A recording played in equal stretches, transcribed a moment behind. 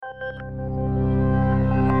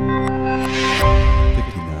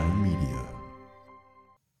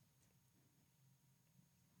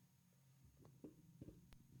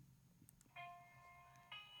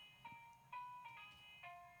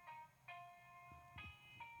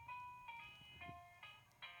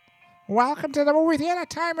Welcome to the Movie Theater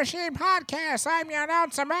Time Machine Podcast. I'm your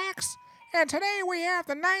announcer, Max, and today we have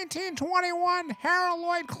the 1921 Harold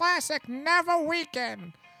Lloyd classic, Never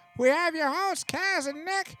Weaken. We have your hosts, Kaz and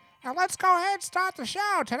Nick, and let's go ahead and start the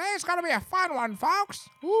show. Today's going to be a fun one, folks.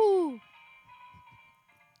 Woo!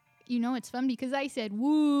 You know it's fun because I said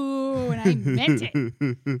woo, and I meant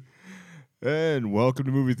it. And welcome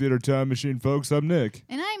to Movie Theater Time Machine, folks. I'm Nick.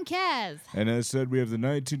 And I'm Kaz. And as said, we have the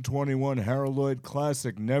 1921 Harold Lloyd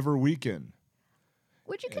classic, Never Weaken.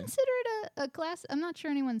 Would you consider it a class? I'm not sure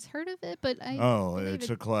anyone's heard of it, but I It's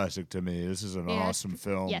a classic to me. This is an awesome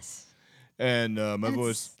film. Yes. And my And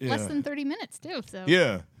voice... it's less than 30 minutes, too. So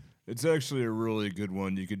Yeah. It's actually a really good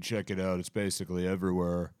one. You can check it out. It's basically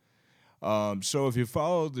everywhere. So if you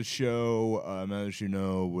followed the show, as you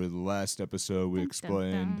know, with the last episode, we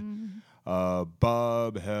explained...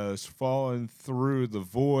 Bob has fallen through the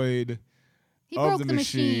void he of broke the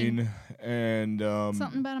machine, and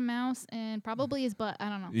something about a mouse and probably his butt. I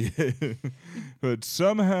don't know. yeah. But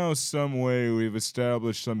somehow, some way, we've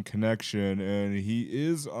established some connection, and he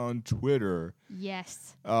is on Twitter.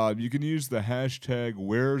 Yes. You can use the hashtag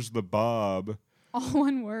Where's the Bob. All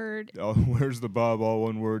one word. Where's the Bob? All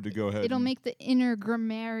one word to go ahead. It'll make the inner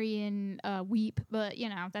grammarian weep, but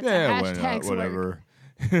that's a why hashtag not? Whatever.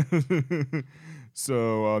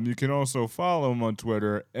 So you can also follow him on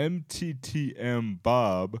Twitter.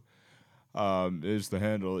 MTTMBob is the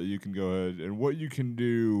handle that you can go ahead. And what you can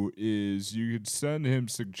do is you can send him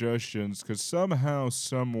suggestions because somehow,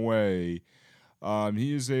 some way,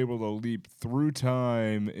 he is able to leap through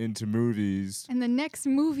time into movies. And the next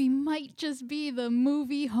movie might just be the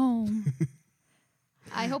movie Home.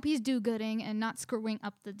 I hope he's do-gooding and not screwing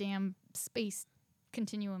up the damn space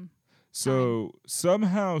continuum. So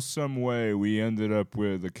somehow, some way, we ended up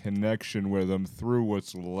with a connection with them through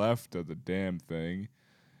what's left of the damn thing.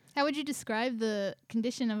 How would you describe the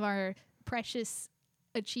condition of our precious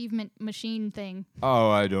achievement machine thing? Oh,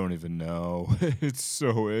 I don't even know. It's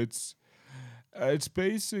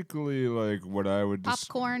basically like what I would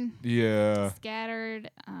Popcorn. Yeah.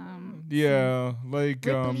 Scattered. Yeah, like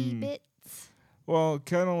Ripply bits. Well,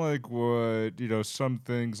 kind of like what, some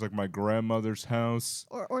things like my grandmother's house.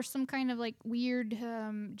 Or some kind of like weird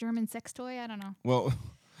German sex toy. I don't know. Well,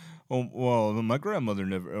 my grandmother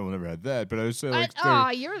never had that, but I would say like...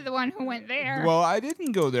 you're the one who went there. Well, I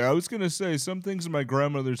didn't go there. I was going to say some things in my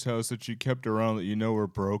grandmother's house that she kept around that were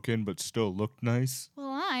broken but still looked nice.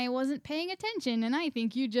 Well, I wasn't paying attention, and I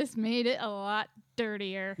think you just made it a lot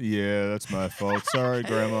dirtier. Yeah, that's my fault. Sorry,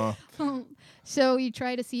 Grandma. So you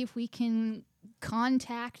try to see if we can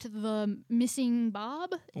contact the missing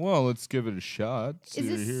Bob? Well, let's give it a shot.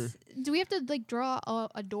 Do we have to draw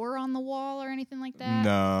a door on the wall or anything like that?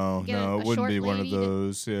 No, it wouldn't be one of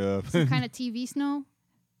those. Yeah, some kind of TV snow.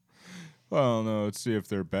 Well, no, let's see if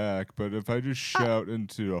they're back. But if I just shout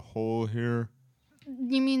into a hole here,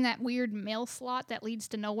 you mean that weird mail slot that leads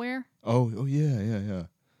to nowhere? Oh yeah. I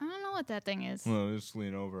don't know what that thing is. Well, just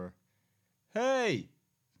lean over. Hey,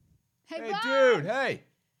 Bob! Dude, hey.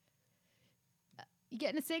 You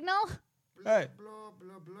getting a signal? Hey.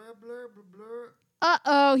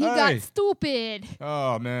 Uh-oh, he got stupid.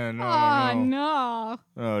 Oh, man, no. No.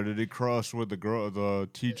 Oh, did he cross with the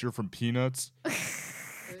teacher from Peanuts? Can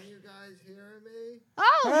you guys hear me?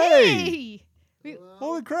 Oh, Hey! hey.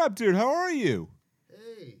 Holy crap, dude, how are you?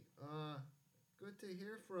 Hey, good to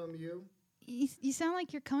hear from you. You sound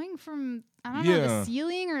like you're coming from, I don't know, Yeah. the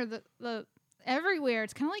ceiling or the everywhere.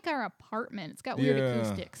 It's kind of like our apartment. It's got weird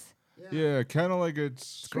acoustics. Yeah, kind of like it's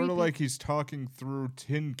sort of like he's talking through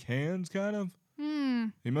tin cans, kind of.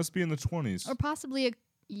 He must be in the 20s. Or possibly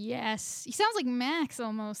yes. He sounds like Max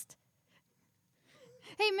almost.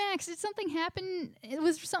 Hey, Max, did something happen? It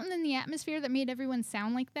was something in the atmosphere that made everyone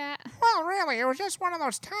sound like that? Well, really, it was just one of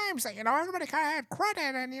those times that, everybody kind of had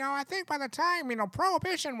credit, and, I think by the time,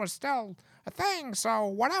 Prohibition was still a thing, so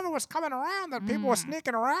whatever was coming around that people were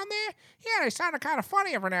sneaking around there, they sounded kind of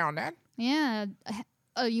funny every now and then. Yeah.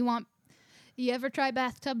 You ever try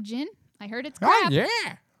bathtub gin? I heard it's crap. Oh,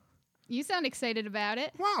 yeah. You sound excited about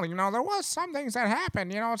it. Well, there was some things that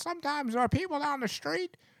happened. Sometimes there were people down the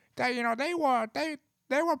street that,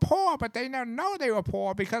 they were poor, but they didn't know they were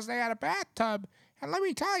poor because they had a bathtub. And let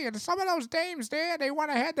me tell you, some of those dames there, they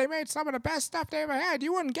went ahead, they made some of the best stuff they ever had.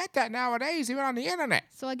 You wouldn't get that nowadays, even on the internet.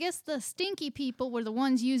 So I guess the stinky people were the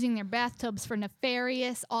ones using their bathtubs for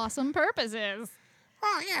nefarious, awesome purposes.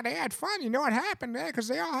 Oh, yeah, they had fun. You know what happened there? Because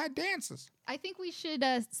they all had dances. I think we should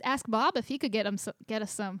ask Bob if he could get us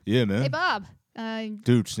some. Yeah, man. Hey, Bob.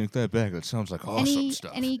 Dude, sneak that back. That sounds like awesome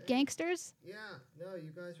stuff. Any gangsters? Yeah, no, you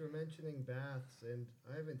guys were mentioning baths, and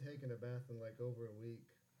I haven't taken a bath in over a week.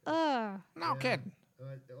 No kidding.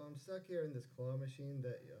 I'm stuck here in this claw machine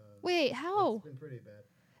that. Wait, how? It's been pretty bad.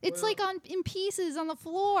 It's Well, like in pieces on the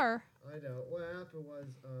floor. I know. What happened was,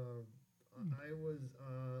 I was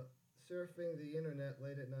surfing the internet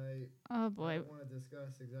late at night. Oh I boy. don't want to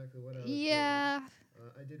discuss exactly what I was Yeah. doing.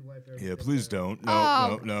 I did wipe everything. Yeah, please down. don't. No,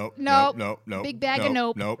 Oh, no, nope. no, no. Big bag of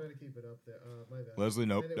nope. Nope. Try to keep it up there. My bad. Leslie,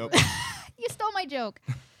 nope, Anyway, nope. You stole my joke.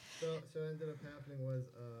 So ended up happening was,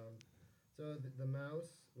 so the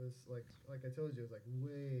mouse was like I told you, it was like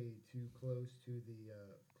way too close to the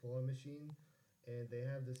claw machine, and they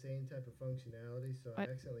have the same type of functionality. So I What?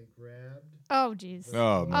 accidentally grabbed. Oh jeez. the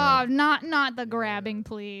Oh, claw. Oh, not the Yeah. grabbing,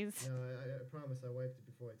 please. No, I promise I wiped it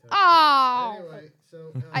before I touched Oh. it. Anyway,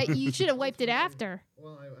 so You should have wiped it ultimately- after.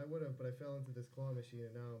 Well, I would have, but I fell into this claw machine,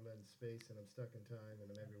 and now I'm in space, and I'm stuck in time,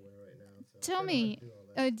 and I'm everywhere right now. So I Tell don't know how me, to do all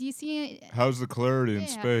that. do you see? How's the clarity in Yeah.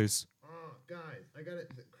 space? Oh, guys, I got it.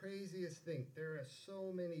 The craziest thing. There are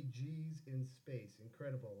so many G's in space.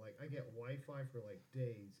 Incredible. Like, I get Wi-Fi for like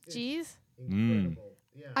days. It's Jeez. incredible.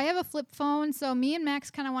 Yeah. I have a flip phone, so me and Max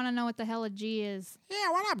kind of want to know what the hell a G is. Yeah,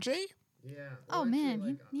 what up, G? Yeah. Oh Well, actually, man,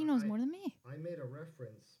 like, he knows I- more than me. I made a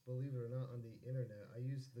reference, believe it or not, on the internet. I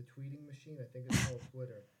used the tweeting machine. I think it's called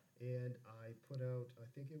Twitter. And I put out, I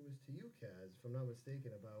think it was to you, Kaz, if I'm not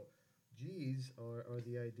mistaken, about G's are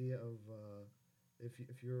the idea of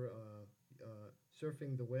if you're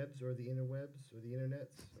surfing the webs or the interwebs or the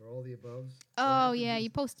internets or all the aboves. what Oh happens yeah, is- you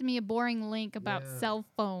posted me a boring link about Yeah. cell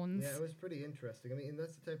phones. Yeah, it was pretty interesting. I mean, and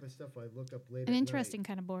that's the type of stuff I look up late An at interesting night.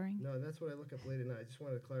 kind of boring. No, and that's what I look up late at night. I just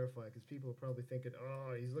wanted to clarify because people are probably thinking,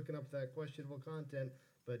 oh, he's looking up that questionable content.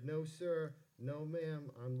 But no, sir. No,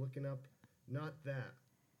 ma'am. I'm looking up not that.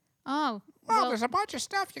 Oh, Well, there's a bunch of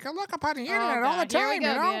stuff you can look up on the internet all the God, here we time,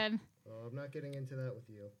 go you know? again. Oh, I'm not getting into that with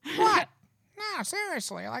you. What? No,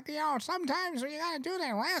 seriously. Like, sometimes when you gotta do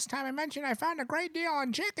that. Last time I mentioned I found a great deal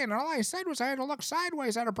on chicken, and all I said was I had to look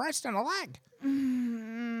sideways at a breast and a leg.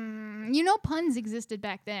 You know, puns existed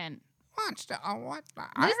back then. What? What?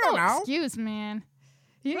 I There's don't no know. excuse, man.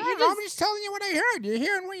 You, I you're don't know, I'm just just telling you what I heard. You're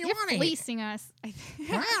hearing what you you're want to hear. fleecing us. I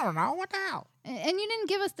don't know. What the hell? And you didn't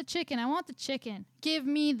give us the chicken. I want the chicken. Give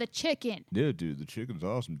me the chicken. Yeah, dude, the chicken's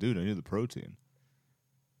awesome. Dude, I need the protein.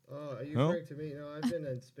 Oh, are you No. referring to me? No, I've been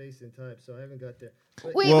in space and time, so I haven't got there.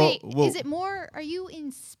 But Wait, Well- well- Is it more? Are you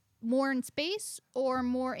in more in space or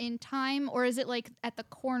more in time, or is it like at the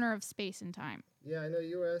corner of space and time? yeah, I know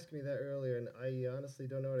you were asking me that earlier, and I honestly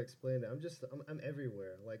don't know how to explain it. I'm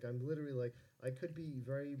everywhere. Like, I'm literally like, I could be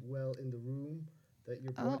very well in the room that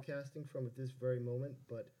you're Oh. broadcasting from at this very moment,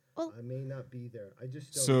 but Well- I may not be there. I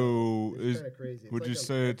just don't So, know. It's is kind of crazy. It's would like you I'm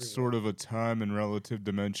say it's everywhere. sort of a time and relative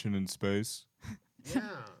dimension in space?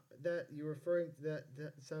 Yeah, that you're referring to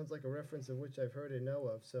that sounds like a reference of which I've heard and know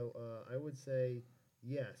of. So I would say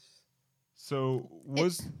yes. So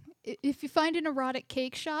was If you find an erotic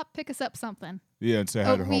cake shop, pick us up something. yeah, and say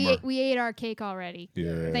hi to Homer. we ate our cake already.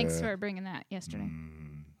 Yeah. Thanks for bringing that yesterday.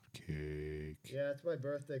 Cake. Yeah, it's my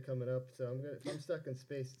birthday coming up, so if I'm stuck in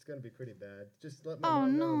space, it's gonna be pretty bad. Just let my Oh,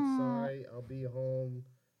 mom know I'm no. sorry. I'll be home.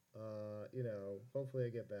 Hopefully I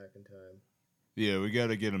get back in time. Yeah, we got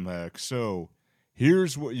to get him back. So,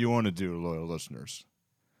 here's what you want to do, loyal listeners.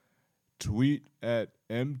 Tweet at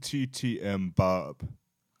MTTMBob.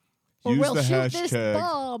 Or Use we'll the shoot this hashtag.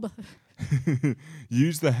 bulb.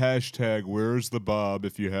 Use the hashtag Where's the Bob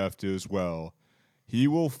if you have to as well. He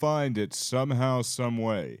will find it somehow, some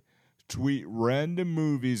way. Tweet random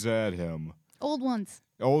movies at him. Old ones.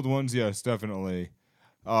 Old ones, yes, definitely.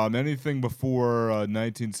 Anything before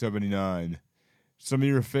 1979. Some of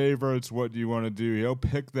your favorites, what do you want to do? He'll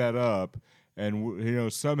pick that up,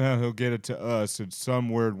 and somehow he'll get it to us in some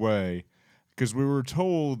weird way. Because we were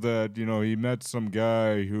told that, he met some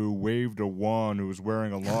guy who waved a wand who was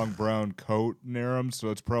wearing a long brown coat near him, so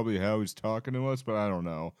that's probably how he's talking to us, but I don't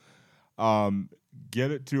know.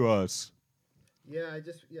 Get it to us. Yeah,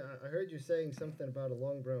 I heard you saying something about a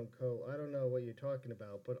long brown coat. I don't know what you're talking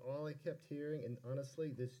about, but all I kept hearing, and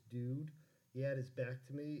honestly, this dude, he had his back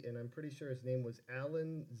to me, and I'm pretty sure his name was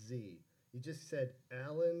Alan Z. He just said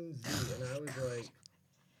Alan Z, and I was like,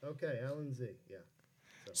 okay, Alan Z, yeah.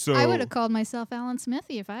 So I would have called myself Alan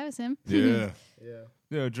Smithy if I was him. Yeah. Yeah,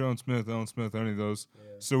 Yeah, John Smith, Alan Smith, any of those.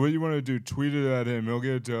 yeah. So what you want to do, tweet it at him. He'll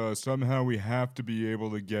get it to us. Somehow we have to be able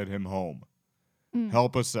to get him home.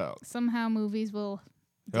 Help us out. Somehow movies will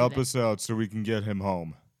do Help that. us out so we can get him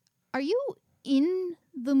home. Are you in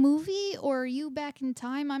the movie or are you back in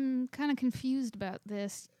time? I'm kind of confused about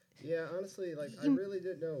this. Yeah, honestly, I really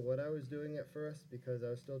didn't know what I was doing at first because I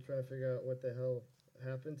was still trying to figure out what the hell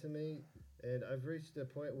happened to me. And I've reached a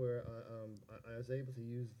point where I was able to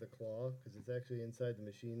use the claw because it's actually inside the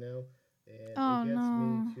machine now. and Oh, it gets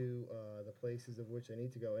no. me to the places of which I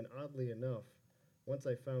need to go. And oddly enough, once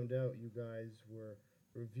I found out you guys were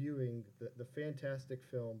reviewing the fantastic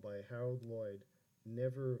film by Harold Lloyd,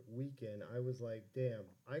 Never Weekend, I was like, damn,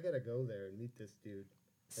 I gotta go there and meet this dude.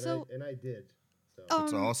 So, And I did. So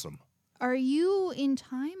That's Um, awesome. are you in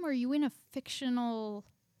time or are you in a fictional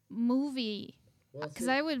movie? well, Because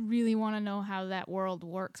see- I would really want to know how that world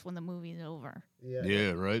works when the movie's over. yeah,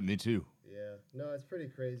 Yeah, right. Me too. yeah. No, it's pretty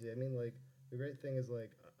crazy. I mean, like the great thing is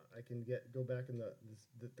like I can go back in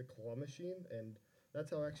the claw machine, and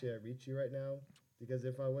that's how actually I reach you right now. Because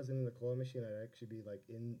if I wasn't in the claw machine, I'd actually be like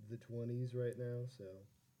in the 20s right now. So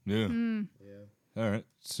Yeah. Hmm. yeah. All right.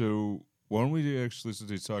 So why don't we actually, since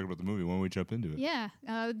he's talking about the movie, why don't we jump into it? Yeah.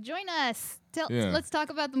 Join us. Yeah. Let's talk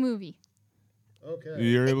about the movie. Okay.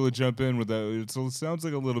 You're able to jump in with that. It sounds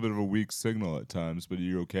like a little bit of a weak signal at times, but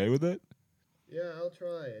you're okay with it? Yeah, I'll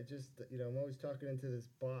try. It just, I'm always talking into this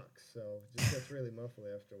box, so it just gets really muffled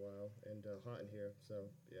after a while and hot in here. So,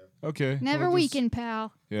 yeah. Okay. Never well, just- weaken,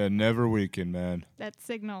 pal. Yeah, never weaken, man. That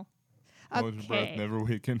signal. Hold your breath, Okay. never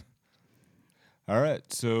weaken. All right.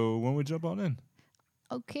 So why don't we jump on in?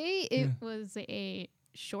 Okay. It was a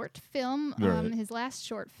short film. Right. His last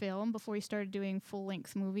short film before he started doing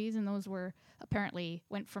full-length movies, and those were apparently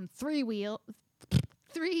went from 3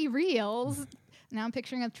 reels. Now I'm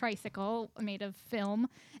picturing a tricycle made of film,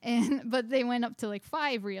 but they went up to like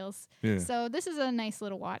 5 reels. Yeah. So this is a nice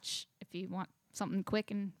little watch if you want something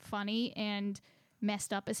quick and funny and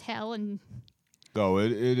messed up as hell. And Oh,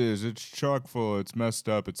 it is. It's chock full. It's messed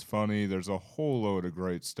up. It's funny. There's a whole load of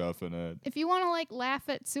great stuff in it. if you want to like laugh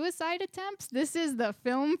at suicide attempts, this is the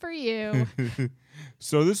film for you.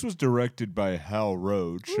 So this was directed by Hal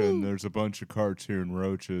Roach, and Woo. there's a bunch of cartoon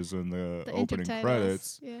roaches in the The opening intertitles.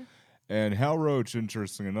 credits. Yeah. And Hal Roach,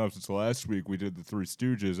 interesting enough, since last week we did the Three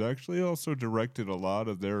Stooges, actually also directed a lot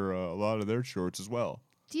of their shorts as well.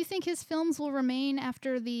 Do you think his films will remain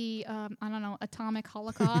after the atomic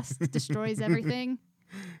holocaust destroys everything?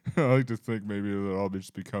 I like to think maybe they'll all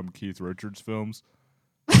just become Keith Richards films,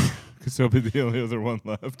 because he'll be the only other one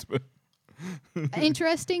left. But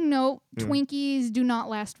Interesting note: Yeah. Twinkies do not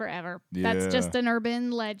last forever. That's Yeah. just an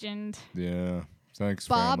urban legend. yeah, thanks,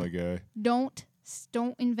 Bob? Family Guy. Don't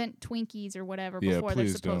invent Twinkies or whatever Yeah, before they're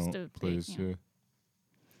please supposed don't. to. Please, you know.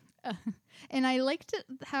 yeah. And I liked it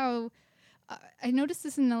how I noticed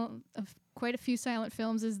this in quite a few silent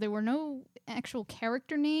films is there were no actual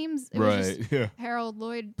character names. It was just Right, yeah. Harold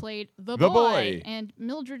Lloyd played the The boy, boy. and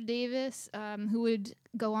Mildred Davis, who would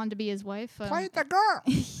go on to be his wife. Played the girl.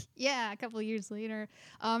 Yeah, a couple of years later.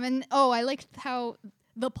 I liked how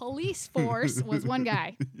the police force was one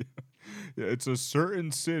guy. Yeah, it's a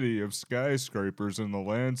certain city of skyscrapers in the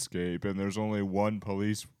landscape, and there's only one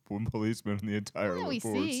policeman in the entire Yeah, we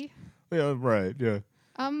force. see. Yeah, right, yeah.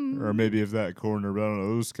 Or maybe if that corner, but I don't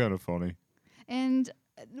know. It was kind of funny. And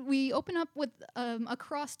we open up with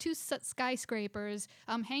across 2 skyscrapers.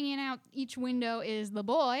 Hanging out each window is the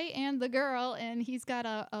boy and the girl, and he's got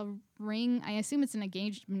a ring. I assume it's an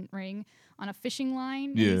engagement ring on a fishing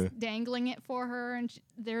line. And Yeah. he's dangling it for her, and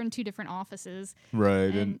they're in 2 different offices.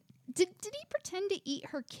 Right, And did he pretend to eat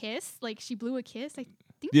her kiss? Like she blew a kiss? I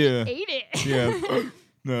think Yeah. he ate it. yeah.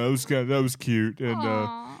 No, that was cute. And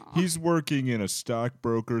Aw. he's working in a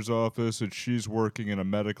stockbroker's office, and she's working in a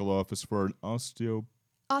medical office for an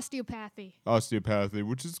Osteopathy. osteopathy,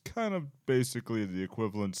 which is kind of basically the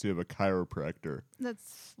equivalency of a chiropractor.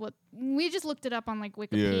 That's what we just looked it up on like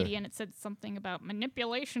Wikipedia, and it said something about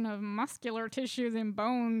manipulation of muscular tissues and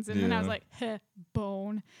bones, and then I was Yeah. like, heh,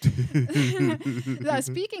 bone.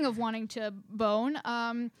 Speaking of wanting to bone,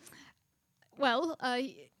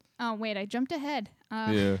 oh wait, I jumped ahead.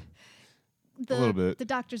 Yeah. The, little bit. The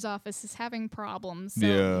doctor's office is having problems, so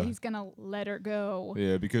Yeah. he's gonna let her go.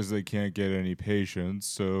 Yeah, because they can't get any patients.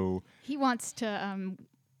 So, He wants to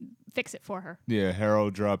fix it for her. yeah,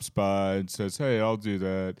 Harold drops by and says, "Hey, I'll do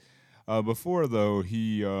that." Before though,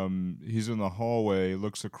 he's in the hallway,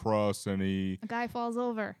 looks across, and A guy falls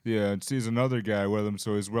over. and sees another guy with him.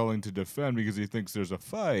 So he's willing to defend because he thinks there's a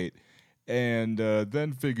fight, and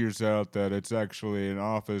then figures out that it's actually an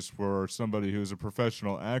office for somebody who's a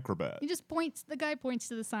professional acrobat. He just points. The guy points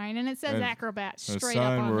to the sign, and it says And acrobat A straight up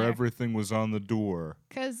sign on where there. everything was on the door.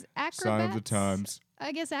 Because acrobats. Sign of the times.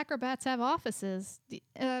 I guess acrobats have offices.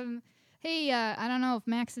 Hey, I don't know if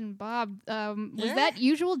Max and Bob was Yeah? that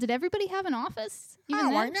usual. Did everybody have an office? Even Oh,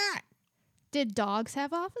 why then? not? Did dogs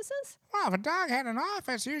have offices? Well, if a dog had an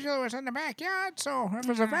office, usually it was in the backyard. So if it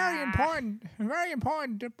was a very important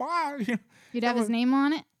dog, You'd have his name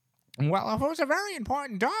on it. well, if it was a very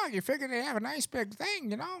important dog, you figured they'd have a nice big thing,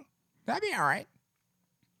 That'd be all right.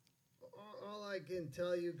 All I can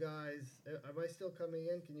tell you guys, am I still coming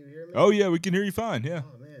in? Can you hear me? Oh yeah, we can hear you fine. Yeah.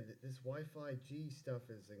 Oh man, this Wi-Fi G stuff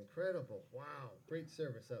is incredible. Wow, great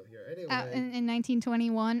service out here. Anyway, In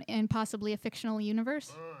 1921, and possibly a fictional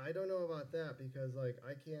universe. I don't know about that because like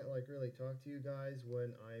I can't like really talk to you guys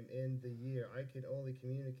when I'm in the year. I can only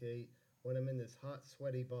communicate when I'm in this hot,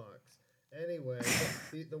 sweaty box. Anyway,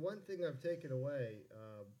 the one thing I've taken away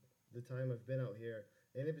the time I've been out here,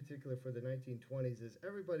 and in particular for the 1920s, is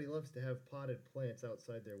everybody loves to have potted plants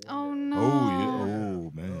outside their window. Oh no! Oh yeah.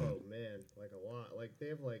 Oh man. Oh man, like a lot. Like they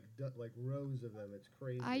have like rows of them. It's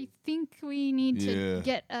crazy. I think we need Yeah. to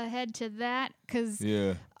get ahead to that because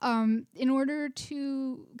Yeah. in order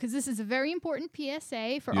to, because this is a very important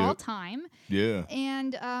PSA for all Yep. time, Yeah.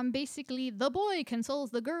 and basically the boy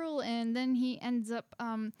consoles the girl, and then he ends up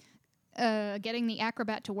getting the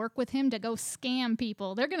acrobat to work with him to go scam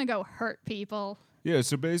people. They're gonna go hurt people. Yeah.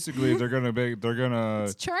 So basically, they're gonna.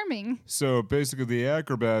 It's charming. So basically, the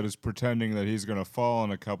acrobat is pretending that he's gonna fall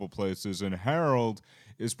in a couple places, and Harold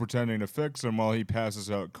is pretending to fix him while he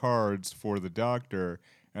passes out cards for the doctor.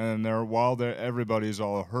 And while everybody's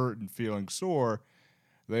all hurt and feeling sore,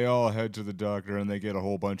 they all head to the doctor and they get a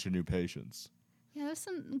whole bunch of new patients. Yeah, there's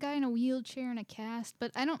some guy in a wheelchair in a cast,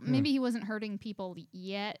 but I don't. Maybe he wasn't hurting people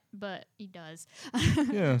yet, but he does.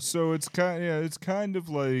 Yeah, so it's kind of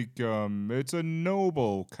like it's a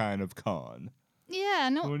noble kind of con. Yeah,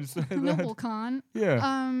 Would you say that? noble con.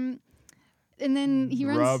 Yeah, And then he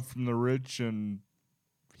runs. rob from the rich and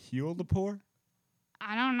heal the poor.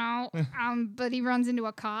 I don't know. But he runs into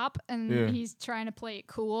a cop, and Yeah. he's trying to play it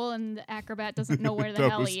cool, and the acrobat doesn't know where the That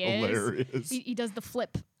hell was he hilarious. is. He does the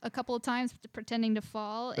flip a couple of times, pretending to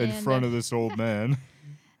fall In front of this old man.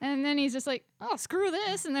 and then he's just like, "Oh, screw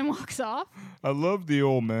this," and then walks off. I love the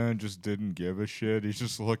old man just didn't give a shit. He's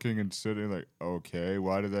just looking and sitting like, okay,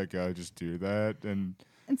 why did that guy just do that? And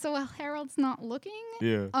so while Harold's not looking,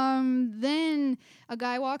 Yeah. then a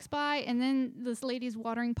guy walks by, and then this lady's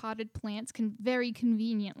watering potted plants very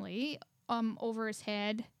conveniently over his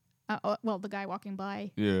head. Well, the guy walking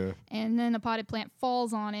by, Yeah. and then a potted plant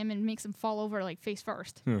falls on him and makes him fall over like face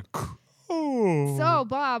first. Oh. So,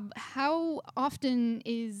 Bob, how often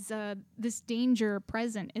is this danger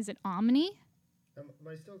present? Is it omni? Am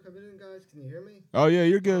I still coming in, guys? Can you hear me? Oh yeah,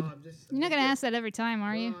 you're good. I'm You're not gonna ask that every time,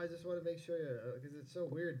 are you? No, I just want to make sure, because it's so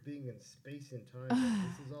weird being in space and time. Like,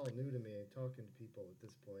 this is all new to me, talking to people at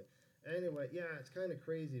this point. Anyway, yeah, it's kind of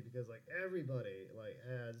crazy because like everybody like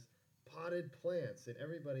has potted plants, and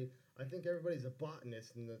I think everybody's a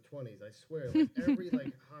botanist in the 20s. I swear, like every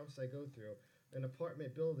like house I go through, an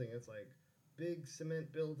apartment building, it's like big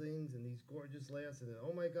cement buildings and these gorgeous layouts, and then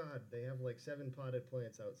oh my God, they have like 7 potted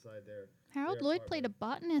plants outside there. Harold Lloyd played a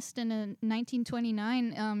botanist in a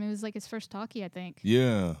 1929. It was like his first talkie, I think.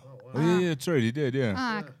 Yeah. Oh wow. Oh yeah, that's right. He did. Yeah.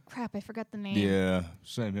 Ah, Yeah. crap! I forgot the name. Yeah.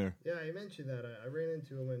 Same here. Yeah, you mentioned that. I ran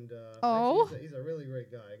into him, and Oh? actually he's a really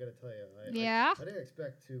great guy. I gotta tell you. Yeah? I didn't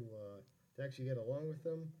expect to actually get along with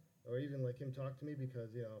him, or even like him talk to me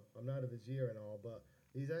because I'm not of his year and all. But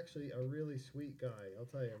he's actually a really sweet guy. I'll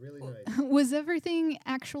tell you, really nice. Was everything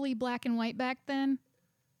actually black and white back then?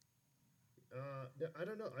 I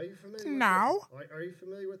don't know. Are you familiar? No. Are you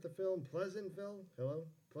familiar with the film Pleasantville? Hello,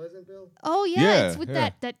 Pleasantville. Oh yeah, Yeah, it's with yeah.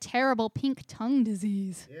 that terrible pink tongue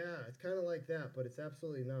disease. Yeah, it's kind of like that, but it's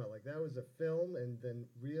absolutely not. Like that was a film, and then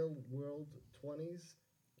real world 20s,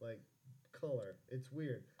 like color. It's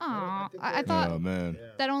weird. Aw, think I they're- thought Oh man. Yeah.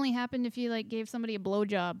 that only happened if you like gave somebody a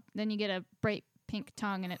blowjob. Then you get a bright pink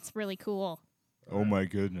tongue, and it's really cool. Oh my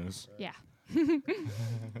goodness. Yeah.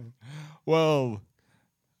 Well,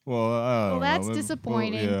 I don't know. that's Well,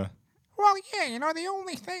 disappointing. yeah. Well, yeah, the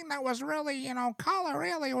only thing that was really, color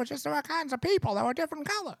really was just there were kinds of people that were different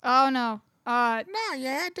color. Oh no. No,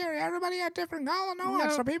 everybody had different color. No,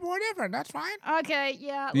 so people were different. That's fine. Okay.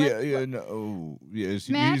 Yeah. Yeah. No. Oh, yes.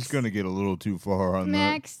 Max? He's gonna get a little too far on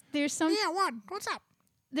Max, there's some. Yeah, what? What's up?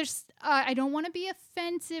 There's. I don't want to be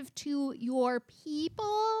offensive to your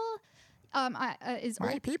people. Is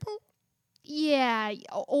My people? Yeah,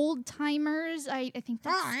 old timers. I think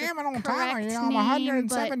that's I the am an old timer. correct I'm name,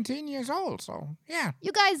 117 years old, so yeah.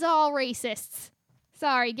 You guys are all racists.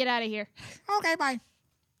 Sorry, get out of here. Okay, bye.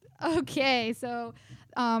 Okay, so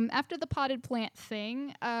after the potted plant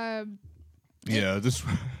thing, that. Yeah. This.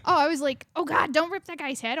 I was like, oh God, don't rip that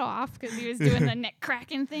guy's head off because he was doing the neck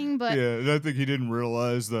cracking thing. But Yeah, and I think he didn't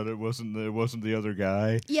realize that it wasn't the other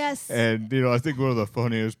guy. yes, And I think one of the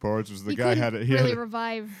funniest parts was the he guy couldn't he really had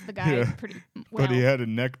revive the guy Yeah. pretty well. but he had a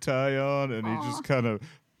necktie on, and he Aw. just kind of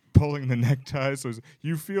pulling the necktie. So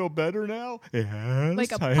you feel better now? Yes,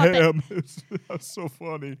 Like a I puppet. am. That's so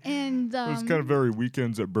funny. And It was kind of very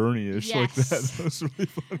Weekends at Bernie-ish like that. yes. That was really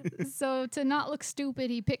funny. so to not look stupid,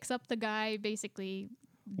 he picks up the guy basically,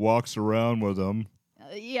 Walks around with him.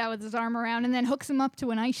 with his arm around, and then hooks him up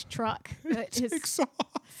to an ice truck. Takes off.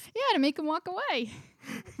 To make him walk away.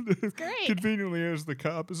 It's great. Conveniently as the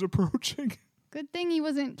cop is approaching. Good thing he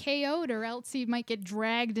wasn't KO'd, or else he might get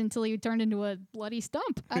dragged until he turned into a bloody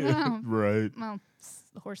stump. I don't know. Right. Well,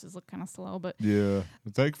 the horses look kind of slow, but Yeah.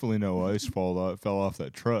 Thankfully, no ice fell off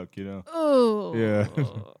that truck, oh, Yeah.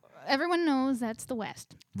 Everyone knows that's the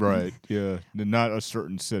West. Right. Yeah. Not a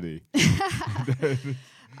certain city.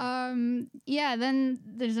 Then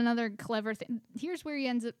there's another clever thing. Here's where he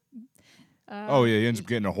ends up. He ends up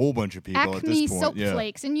getting a whole bunch of people at Acme this point. soap Yeah.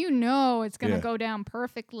 flakes, and it's gonna Yeah. go down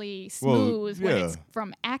perfectly Well, smooth when yeah. it's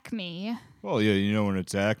from Acme. Well, yeah, when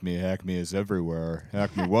it's Acme, Acme is everywhere.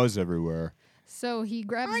 Acme was everywhere. So he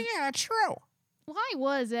grabs. Oh, yeah, that's true. Why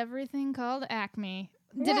was everything called Acme?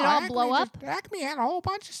 Did Well, it all Acme blow up? Acme had a whole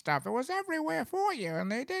bunch of stuff. It was everywhere for you,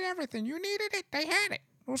 and they did everything. You needed it, they had it.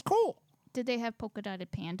 It was cool. Did they have polka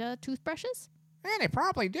dotted panda toothbrushes? Yeah, they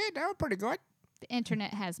probably did. They were pretty good. The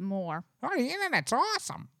internet has more. Oh, the internet's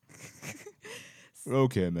awesome.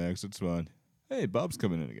 Okay, Max, it's fine. Hey, Bob's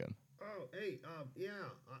coming in again. Oh, hey,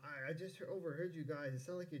 I just overheard you guys. It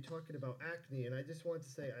sounded like you're talking about acne, and I just wanted to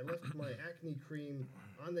say I left my acne cream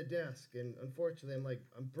on the desk, and unfortunately,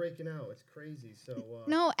 I'm breaking out. It's crazy. So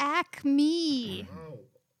No, Acme. Oh,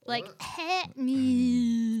 Like what?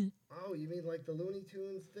 Acme. Oh, you mean like the Looney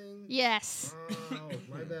Tunes thing? Yes. Oh,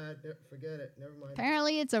 my bad. Forget it. Never mind.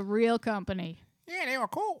 Apparently, it's a real company. Yeah, they were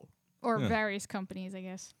cool. Or Yeah. various companies, I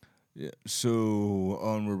guess. Yeah. So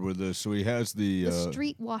onward with this. So he has the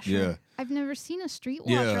Street washer. yeah. I've never seen a street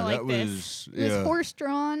washer Yeah, like that this. was It was yeah.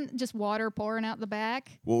 horse-drawn, just water pouring out the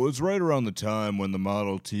back. Well, it was right around the time when the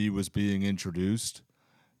Model T was being introduced.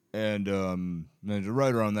 And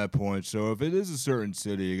right around that point. So if it is a certain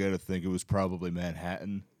city, you got to think it was probably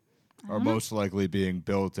Manhattan. Or most likely being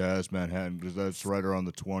built as Manhattan, because that's right around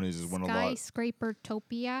the 20s is when a lot.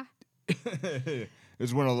 Skyscraper-topia.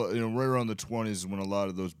 Is when right around the 20s is when a lot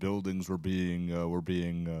of those buildings were being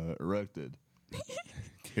erected.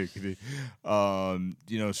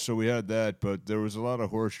 So we had that, but there was a lot of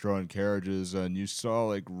horse-drawn carriages, and you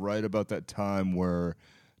saw right about that time where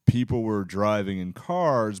people were driving in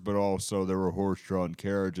cars, but also there were horse-drawn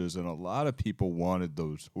carriages, and a lot of people wanted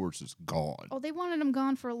those horses gone. Oh, they wanted them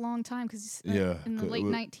gone for a long time because Yeah, in the it late wa-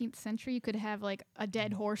 19th century, you could have a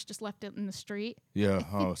dead horse just left out in the street. Yeah,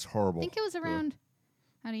 it's horrible. I think it was around.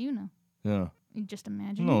 How do you know? Yeah. You just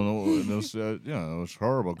imagine. No, it was, it was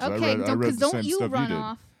horrible. Cause Okay, I read the don't same you stuff run you did.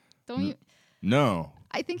 off? Don't you? No.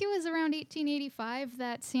 I think it was around 1885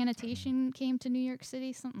 that sanitation came to New York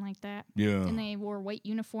City, something like that. Yeah. And they wore white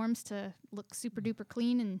uniforms to look super duper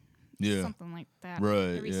clean and Yeah. something like that.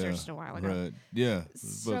 Right. I researched a while ago. Right. Yeah.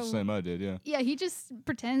 It's about the So- same I did. Yeah. Yeah, he just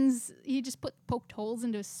poked holes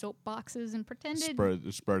into his soap boxes and pretended.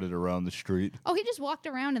 Spread it around the street. Oh, he just walked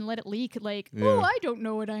around and let it leak oh, Yeah. I don't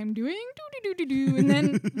know what I'm doing. Do. And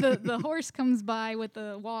then the horse comes by with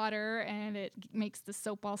the water and it makes the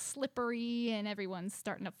soap all slippery and everyone's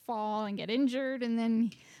starting to fall and get injured. And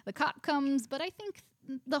then the cop comes, but I think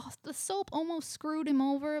the soap almost screwed him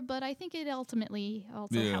over, but I think it ultimately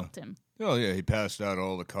also Yeah. helped him. Oh yeah, he passed out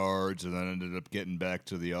all the cards and then ended up getting back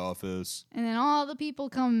to the office. And then all the people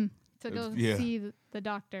come to go Yeah. see the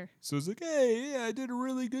doctor So it's like, hey, yeah, I did a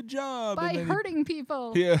really good job. by and then hurting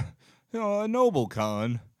people. Yeah, a noble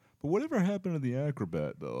con. But whatever happened to the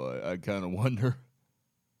acrobat, though? I kind of wonder.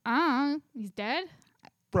 He's dead.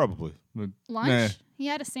 Probably. But, Lunch. nah. He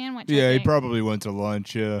had a sandwich. I Yeah, he think. probably went to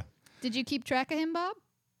lunch. Yeah. Did you keep track of him, Bob?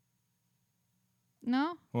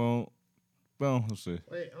 No. Well, let's see.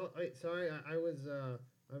 Wait, sorry, I was,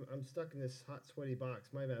 I'm stuck in this hot, sweaty box.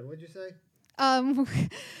 My bad. What'd you say?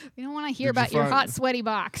 We don't want to hear Did you about your find- hot, sweaty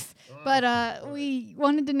box. But we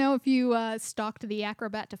wanted to know if you stalked the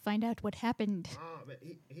acrobat to find out what happened. But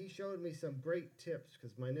he showed me some great tips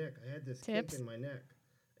because my neck, I had this Tips? kink in my neck.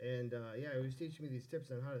 And, he was teaching me these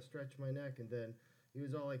tips on how to stretch my neck. And then he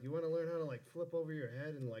was all like, you want to learn how to, flip over your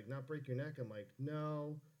head and, not break your neck? I'm like,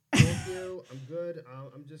 no, thank you. I'm good.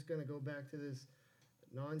 I'm just going to go back to this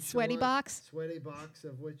nonchalant Sweaty box? Sweaty box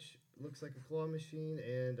of which looks like a claw machine.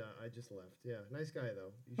 And I just left. Yeah, nice guy,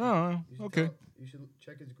 though. You should okay. you should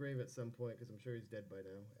check his grave at some point because I'm sure he's dead by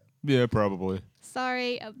now. Yeah, probably.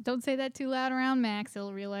 Sorry, don't say that too loud around Max.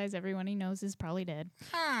 He'll realize everyone he knows is probably dead.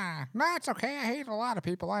 No, it's okay. I hate a lot of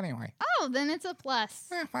people anyway. Oh, then it's a plus.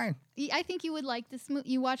 Fine. I think you would like this.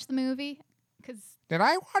 You watched the movie? 'Cause Did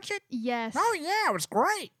I watch it? yes. Oh, yeah, it was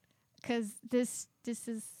great. because this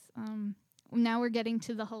is now we're getting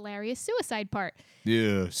to the hilarious suicide part.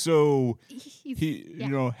 Yeah. So Yeah. you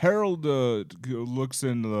know, Harold looks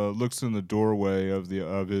in the doorway of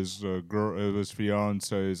his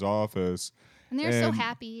fiance's office. And they're so and-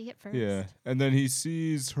 happy at first. Yeah, and then he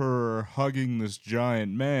sees her hugging this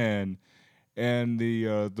giant man, and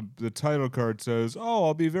the title card says, "Oh,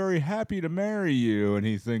 I'll be very happy to marry you," and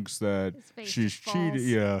he thinks that His face she's just falls. cheating.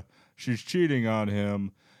 Yeah, she's cheating on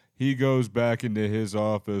him. He goes back into his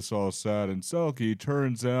office all sad and sulky.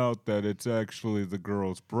 Turns out that it's actually the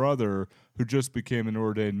girl's brother who just became an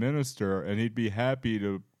ordained minister, and he'd be happy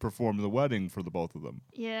to perform the wedding for the both of them.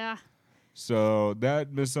 Yeah. So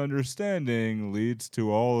that misunderstanding leads to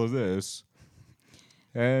all of this.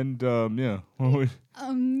 And, yeah.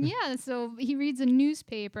 Yeah, so he reads a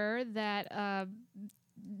newspaper that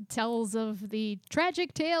tells of the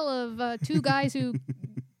tragic tale of two guys who,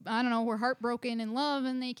 I don't know, were heartbroken in love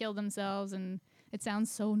and they killed themselves. And it sounds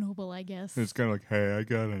so noble, I guess. It's kind of like, hey, I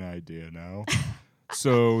got an idea now.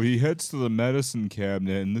 So he heads to the medicine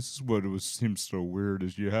cabinet, and this is what seems so weird,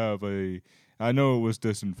 is you have I know it was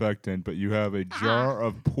disinfectant, but you have a jar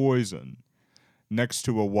of poison next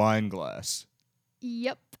to a wine glass.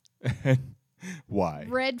 Yep. Why?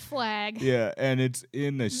 Red flag. Yeah, and it's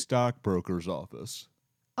in a stockbroker's office.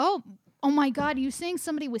 Oh my God, you saying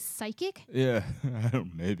somebody was psychic? Yeah, I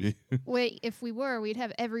don't maybe. Wait, if we were, we'd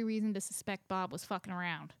have every reason to suspect Bob was fucking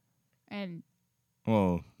around. And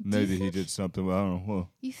Well, maybe he think- did something. I don't know. Well,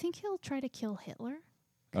 you think he'll try to kill Hitler?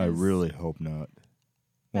 I 'Cause really hope not.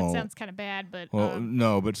 That Well, sounds kind of bad, but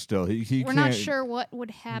no, but still, he we're can't. not sure what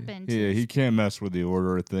would happen. to Yeah, his- he can't mess with the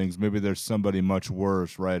order of things. Maybe there's somebody much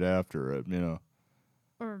worse right after it. You know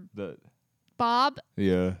or that. Bob,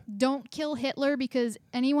 Yeah. don't kill Hitler because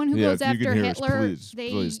anyone who Yeah, goes if you can after hear us, Hitler, please- they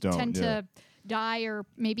please don't, tend yeah. to die or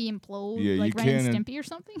maybe implode, Yeah, like you Ren and can't- Stimpy or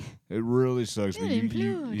something. It really sucks. It'll But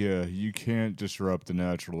you, implode. you can't disrupt the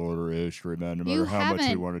natural order of history, man. No You matter how much you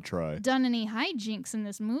haven't want to try. Done any hijinks in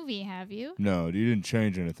this movie, have you? No, you didn't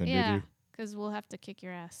change anything, did Yeah, you? because we'll have to kick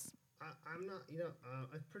your ass. I'm not,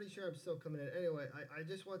 I'm pretty sure I'm still coming in. Anyway, I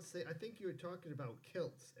just want to say, I think you were talking about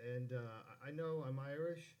kilts, and I know I'm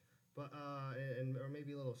Irish, but or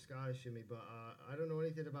maybe a little Scottish in me, but I don't know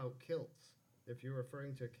anything about kilts. If you're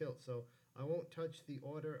referring to a kilt, so I won't touch the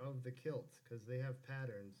order of the kilt because they have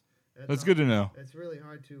patterns. That's good to know. It's really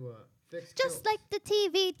hard to fix. Just kilts. like the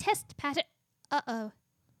TV test pattern. Uh-oh.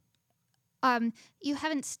 You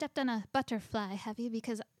haven't stepped on a butterfly, have you?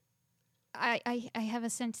 Because I have a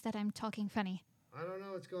sense that I'm talking funny. I don't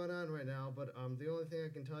know what's going on right now, but the only thing I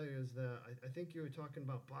can tell you is that I think you were talking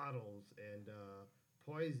about bottles and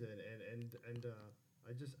poison, and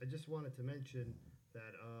I just wanted to mention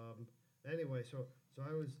that anyway. So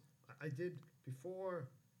I did before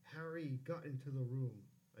Harry got into the room.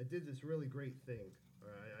 I did this really great thing. All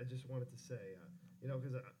right, I just wanted to say, because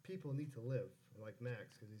people need to live like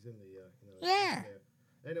Max because he's in the Yeah. there.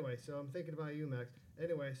 Anyway, so I'm thinking about you, Max.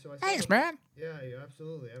 Anyway, so I Thanks, saw- man. Yeah,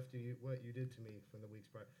 absolutely. After what you did to me from the weeks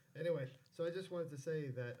prior. Anyway, so I just wanted to say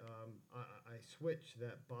that I switched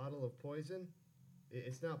that bottle of poison.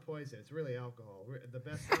 It's not poison. It's really alcohol. The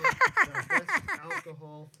best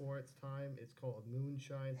alcohol for its time. It's called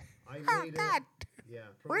moonshine. I Oh, made God. it. Yeah.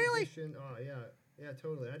 Really? Prohibition. Oh, yeah,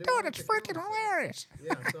 totally. I didn't Dude, want it's it to kill freaking myself. hilarious.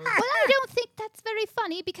 Yeah. So Well, I don't think that's very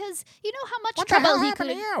funny because you know how much What the hell trouble he happened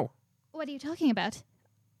could. to you? What are you talking about?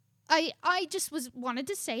 I just wanted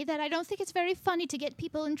to say that I don't think it's very funny to get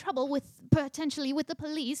people in trouble potentially with the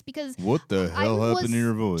police because What the I hell was happened to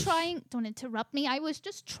your voice? don't interrupt me. I was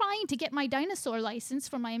just trying to get my dinosaur license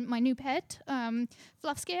for my new pet,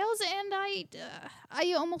 Fluff Scales, and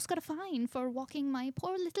I almost got a fine for walking my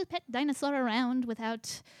poor little pet dinosaur around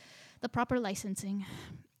without the proper licensing.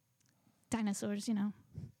 Dinosaurs, you know.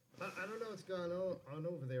 I don't know what's going on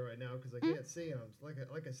over there right now because I can't see him.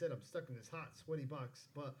 Like I said, I'm stuck in this hot, sweaty box.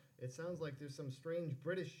 But it sounds like there's some strange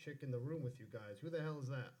British chick in the room with you guys. Who the hell is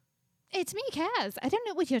that? It's me, Kaz. I don't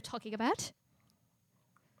know what you're talking about.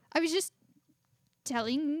 I was just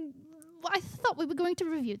telling. I thought we were going to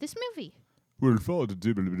review this movie. Well, if I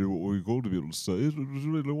did really what we're going to be able to say, it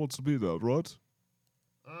really wants to be that, right?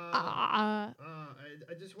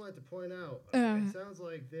 I just wanted to point out. It sounds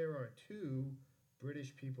like there are two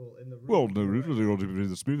British people in the room. Well, no, we Right. really want to be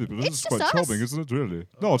this movie, but It's this is just quite us. charming, isn't it, really?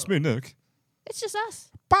 No, it's me, Nick. It's just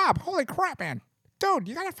us. Bob, holy crap, man. Dude,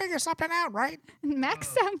 you gotta figure something out, right? Max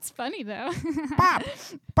sounds funny though.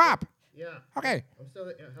 Bob. Yeah. Okay. I'm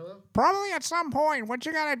still. Hello. Probably at some point, what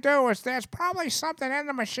you gotta do is there's probably something in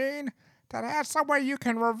the machine that has some way you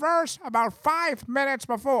can reverse about 5 minutes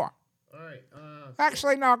before. All right.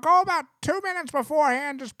 Actually, no. Go about 2 minutes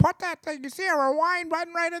beforehand. Just put that thing. You see a rewind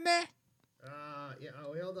button right in there? Yeah.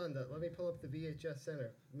 Oh, hold on. Let me pull up the VHS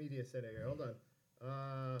media center here. Hold on.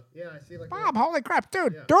 Yeah, I see like. Bob, holy crap,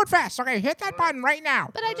 dude. Yeah. Do it fast. Okay, hit that button right now.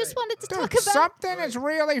 But I just wanted to Dude, talk about. something is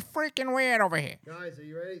really freaking weird over here. Guys, are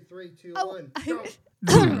you ready? 3, 2, Oh, 1, go.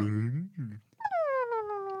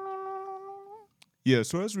 Yeah,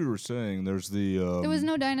 so as we were saying, there's the There was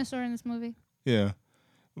no dinosaur in this movie. yeah.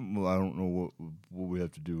 Well, I don't know what we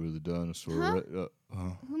have to do with the dinosaur. Huh?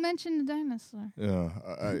 Right? Who mentioned the dinosaur? Yeah,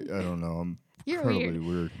 I don't know. I'm You're incredibly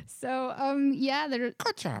weird. So, yeah,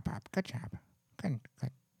 Good job, Bob. Good job. Good.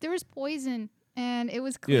 there was poison, and it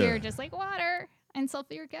was clear, Yeah. just like water and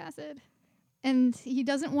sulfuric acid. And he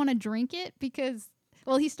doesn't want to drink it because,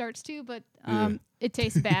 well, he starts to, but Yeah. it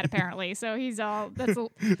tastes bad apparently. So he's all that's. Oh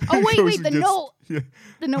Goes wait, and the gets- note, Yeah.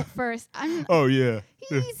 the note first. Oh yeah.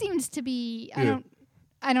 He seems to be. Yeah.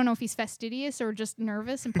 I don't know if he's fastidious or just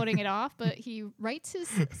nervous and putting it off, but he writes his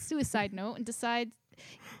suicide note and decides,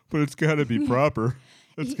 But it's got to be proper.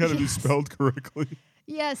 It's got to be Yes. spelled correctly.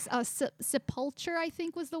 yes, sepulture, I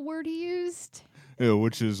think was the word he used. Yeah,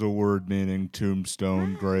 which is a word meaning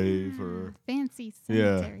tombstone, grave, or Fancy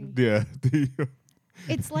yeah, cemetery. yeah.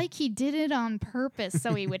 It's like he did it on purpose,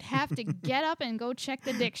 so he would have to get up and go check the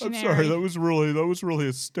I'm dictionary. sorry. That was really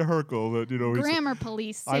hysterical. That he's Grammar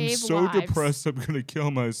police I'm save so lives. depressed I'm gonna kill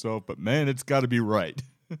myself, but man, it's got to be right.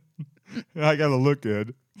 I gotta look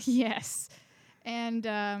good. Yes, and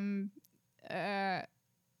a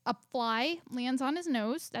fly lands on his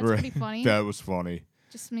nose. That's Right. pretty funny. That was funny.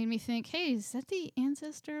 Just made me think, hey, is that the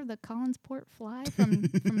ancestor of the Collinsport fly from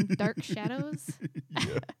Dark Shadows?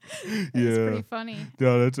 Yeah, That's pretty funny.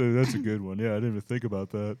 yeah, that's a good one. Yeah, I didn't even think about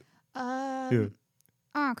that. Yeah.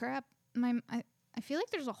 Oh crap! I feel like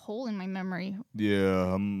there's a hole in my memory.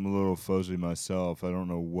 Yeah, I'm a little fuzzy myself. I don't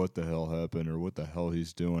know what the hell happened or what the hell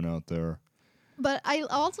he's doing out there. But I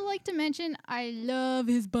also like to mention I love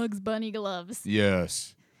his Bugs Bunny gloves.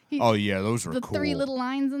 Yes. He- Oh yeah, those are The cool. 3 little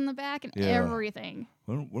lines in the back and Yeah. everything.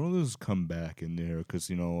 When do those come back in there?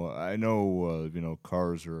 Because I know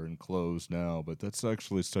cars are enclosed now, but that's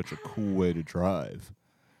actually such a cool way to drive.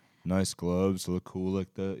 Nice gloves, look cool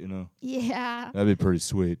like that. Yeah. That'd be pretty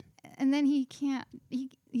sweet. And then he can't.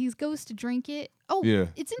 He goes to drink it. Oh, Yeah.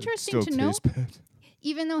 it's It interesting still to note. tastes bad.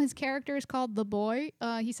 Even though his character is called the boy,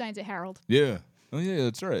 he signs it Harold. Yeah. Oh yeah,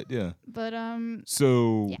 that's right. Yeah. But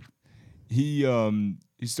So Yeah.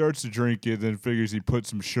 he starts to drink it, then figures he put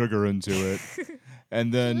some sugar into it,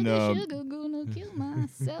 and then sugar, gonna kill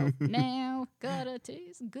myself now. Gotta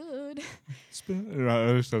taste good.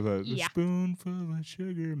 I just thought that Yeah. a spoonful of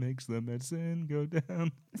sugar makes the medicine go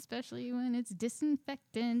down. Especially when it's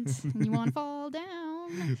disinfectant and you want to fall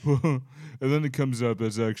down. And then it comes up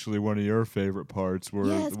as actually one of your favorite parts, where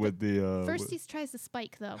Yes, with the First, he tries the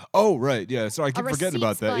spike though. oh right, yeah. So I keep forgetting receipt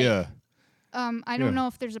about that. spike. Yeah, I Yeah. don't know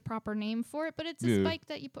if there's a proper name for it, but it's a Yeah. spike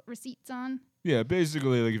that you put receipts on. yeah.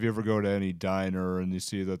 Basically, like if you ever go to any diner and you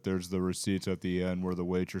see that there's the receipts at the end where the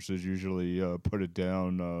waitresses usually put it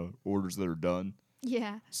down, orders that are done.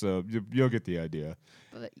 Yeah, So you'll get the idea.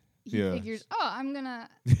 but he Yeah. figures, oh, I'm gonna.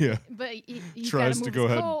 Yeah. But he's Tries gotta to move go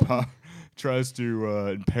his ahead coat. and tries to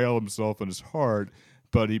impale himself on his heart,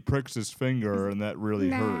 but he pricks his finger and that really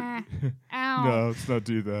hurt. Ow. No, let's not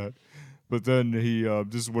do that. But then he,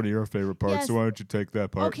 this is one of your favorite parts, Yes. so why don't you take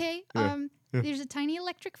that part? Okay. Yeah. Yeah. There's a tiny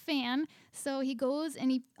electric fan, so he goes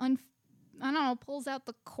and he I don't know, pulls out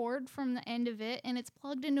the cord from the end of it, and it's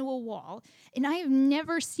plugged into a wall. And I have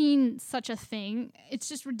never seen such a thing. It's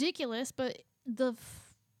just ridiculous, but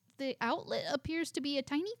the outlet appears to be a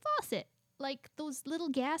tiny faucet, like those little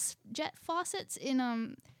gas jet faucets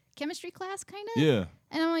in chemistry class, kind of. Yeah,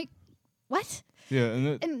 And I'm like, what? yeah,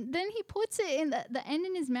 and And then he puts it in the end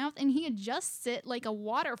in his mouth, and he adjusts it like a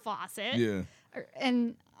water faucet. yeah,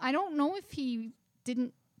 And I don't know if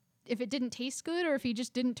it didn't taste good or if he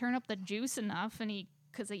just didn't turn up the juice enough, and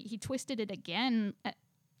because he twisted it again.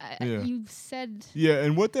 Yeah. You said yeah.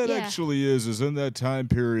 And what that Yeah. actually is in that time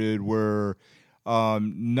period where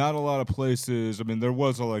not a lot of places. I mean, there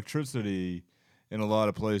was electricity in a lot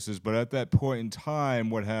of places, but at that point in time,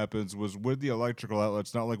 what happens was with the electrical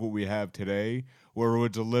outlets, not like what we have today, where it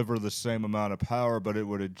would deliver the same amount of power, but it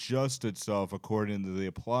would adjust itself according to the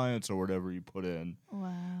appliance or whatever you put in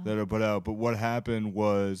wow. that it put out. But what happened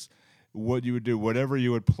was, what you would do, whatever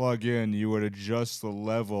you would plug in, you would adjust the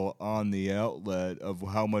level on the outlet of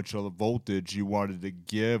how much of the voltage you wanted to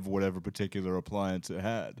give whatever particular appliance it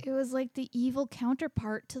had. It was like the evil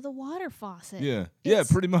counterpart to the water faucet. Yeah, yeah,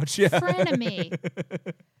 It's pretty much, yeah. frenemy.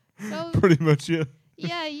 So Pretty much, yeah.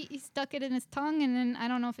 yeah, he stuck it in his tongue, and then I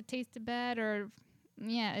don't know if it tasted bad or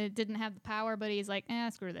yeah, it didn't have the power, but he's like,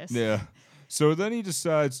 screw this. Yeah. So then he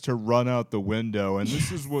decides to run out the window, and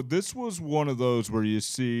this was one of those where you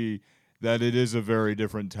see that it is a very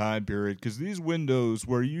different time period, because these windows,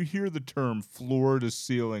 where you hear the term floor to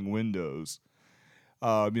ceiling windows,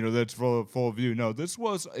 that's full view. No, this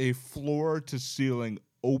was a floor to ceiling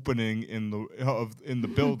opening in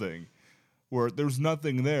the building. Where there's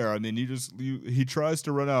nothing there. I mean, he tries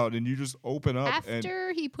to run out, and you just open up.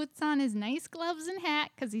 After he puts on his nice gloves and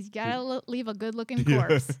hat, because he's got to leave a good-looking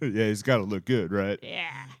corpse. Yeah, he's got to look good, right? Yeah.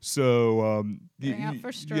 So, Going out for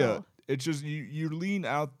a stroll. yeah, it's just you lean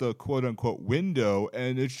out the quote-unquote window,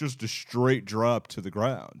 and it's just a straight drop to the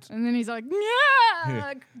ground. And then he's like,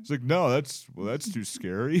 yeah. It's like, no, that's too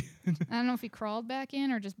scary. I don't know if he crawled back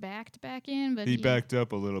in or just backed back in, but he backed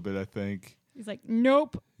up a little bit, I think. He's like,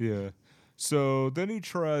 nope. Yeah. So then he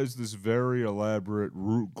tries this very elaborate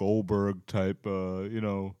Rube Goldberg type,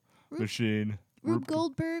 machine. Rube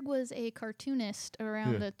Goldberg was a cartoonist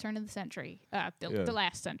around the turn of the century, the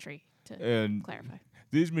last century, to clarify.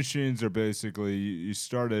 These machines are basically, you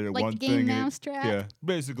start at like one the game thing. Mousetrap? Yeah,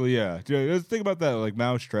 basically, yeah. Think about that, like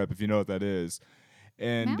Mousetrap, if you know what that is.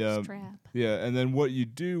 And Mousetrap. and then what you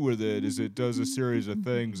do with it is it does a series of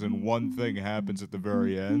things, and one thing happens at the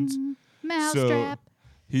very end. Mousetrap. So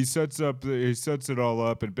he sets it all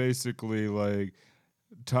up, and basically like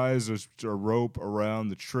ties a rope around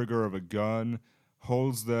the trigger of a gun,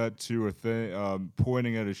 holds that to a thing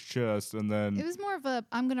pointing at his chest, and then it was more of a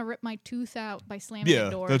I'm gonna rip my tooth out by slamming the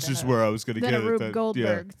door. That's just where I was gonna get a Rube it.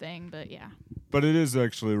 Goldberg thing, but yeah. But it is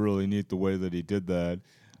actually really neat the way that he did that.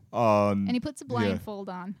 And he puts a blindfold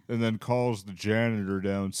on. And then calls the janitor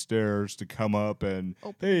downstairs to come up and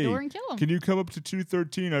open the door and kill him. Can you come up to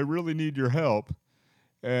 213? I really need your help.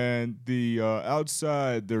 And the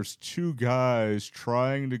outside, there's two guys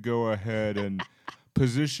trying to go ahead and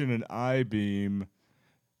position an I-beam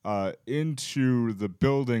into the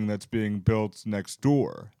building that's being built next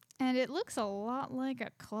door. And it looks a lot like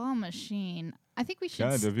a claw machine. I think we should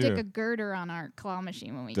Kind of, stick a girder on our claw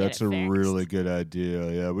machine when we get it That's a fixed. really good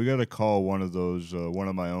idea. Yeah, we got to call one of those, one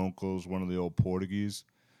of my uncles, one of the old Portuguese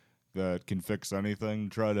that can fix anything,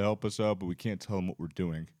 try to help us out, but we can't tell him what we're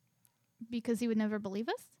doing. Because he would never believe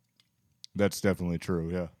us? That's definitely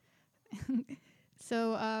true, yeah.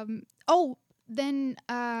 So,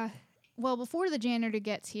 before the janitor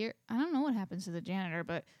gets here, I don't know what happens to the janitor,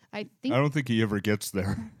 but I don't think he ever gets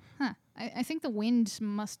there. Huh. I think the wind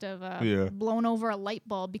must have blown over a light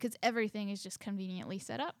bulb because everything is just conveniently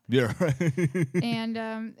set up. Yeah, right.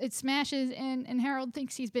 And it smashes, and Harold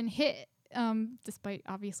thinks he's been hit, despite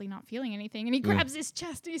obviously not feeling anything. And he grabs his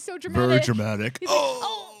chest, and he's so dramatic. Very dramatic. He's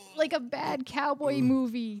like a bad cowboy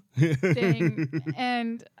movie thing.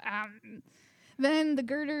 And then the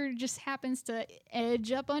girder just happens to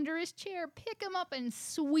edge up under his chair, pick him up, and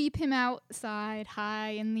sweep him outside high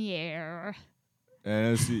in the air.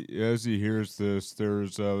 And as he hears this,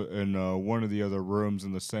 there's in one of the other rooms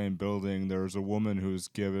in the same building, there's a woman who's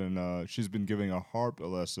she's been giving a harp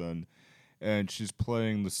lesson, and she's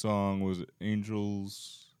playing the song, was it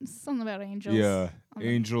Angels? Something about angels. Yeah,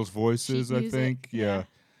 Angels' Voices, I think. Yeah.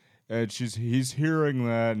 And he's hearing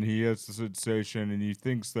that, and he has the sensation, and he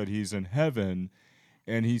thinks that he's in heaven,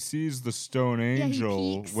 and he sees the stone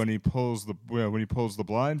angel when he pulls the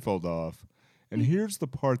blindfold off. And here's the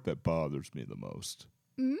part that bothers me the most.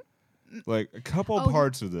 Mm-hmm. Like a couple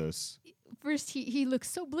parts of this. First, he looks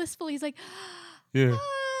so blissful. He's like, yeah.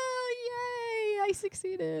 Oh, yay, I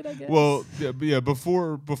succeeded, I guess. Well, yeah,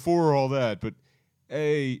 before all that, but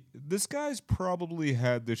this guy's probably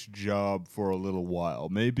had this job for a little while,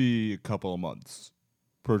 maybe a couple of months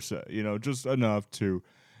per se, just enough to.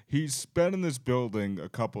 He's been in this building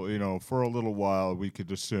for a little while, we could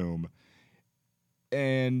assume.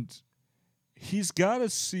 And he's got to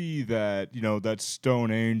see that, that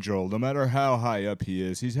stone angel, no matter how high up he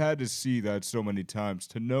is. He's had to see that so many times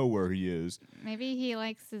to know where he is. Maybe he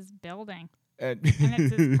likes his building. And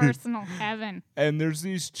it's his personal heaven. And there's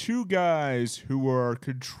these two guys who are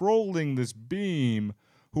controlling this beam,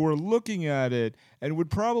 who are looking at it and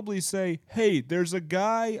would probably say, hey, there's a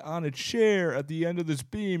guy on a chair at the end of this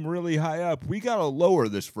beam really high up. We got to lower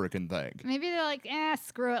this frickin' thing. Maybe they're like,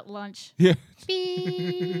 screw it, lunch. Yeah.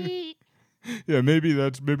 Beep. Yeah, maybe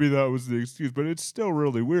that was the excuse, but it's still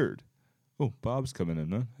really weird. Oh, Bob's coming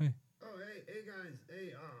in, huh? Hey. Oh, hey guys.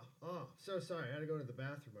 Hey, so sorry. I had to go to the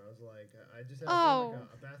bathroom. I was like, I just had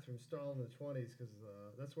a bathroom stall in the 20s because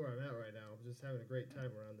that's where I'm at right now. I'm just having a great time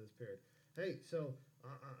around this period. Hey, so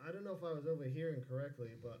I don't know if I was overhearing correctly,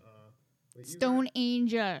 but Stone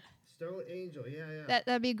Angel. Stone Angel, yeah.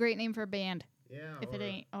 That'd be a great name for a band. Yeah. if it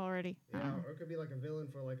ain't already. I Yeah, don't know. or it could be like a villain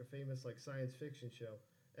for like a famous like science fiction show.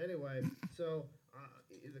 Anyway, so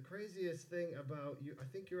the craziest thing about you, I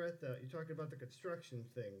think you're talking about the construction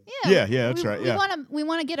thing. Yeah, that's right, yeah. We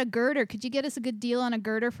want to get a girder. Could you get us a good deal on a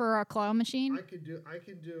girder for our claw machine? I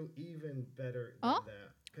could do even better than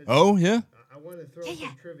that. 'Cause Oh, yeah? I want to throw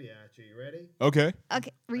some trivia at you. You ready? Okay.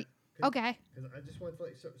 Okay. Okay. Because I just want to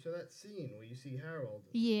like so that scene where you see Harold.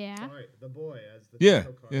 Yeah. All right, the boy, as the Yeah,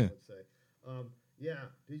 title card yeah. would say. Yeah.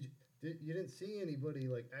 You didn't see anybody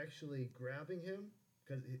like actually grabbing him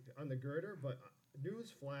on the girder, but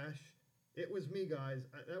newsflash, it was me, guys.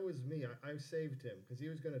 That was me. I saved him because he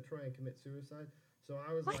was gonna try and commit suicide. So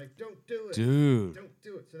I was like, "Don't do it, Dude. Don't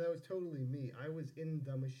do it." So that was totally me. I was in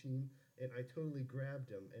the machine and I totally grabbed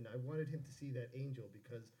him, and I wanted him to see that angel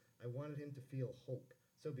because I wanted him to feel hope.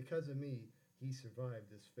 So because of me, he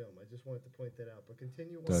survived this film. I just wanted to point that out. But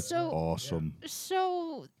continue on. That's So- awesome.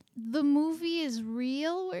 So the movie is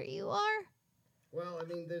real where you are? Well, I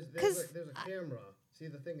mean, there's a camera. See,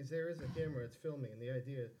 the thing is, there is a camera. It's filming, and the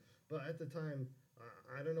idea. But at the time,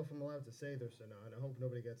 I don't know if I'm allowed to say this or not, and I hope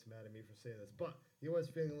nobody gets mad at me for saying this. But he was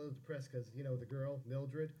feeling a little depressed because the girl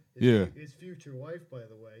Mildred, his future wife, by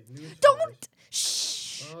the way. Don't!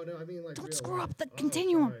 Shh! Oh no, I mean like. Don't real screw life. up the Oh,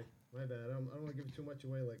 continuum. sorry. My bad. I don't want to give too much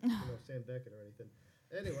away, like Sam Beckett or anything.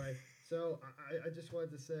 Anyway, so I just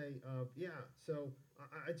wanted to say, So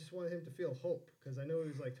I just wanted him to feel hope because I know he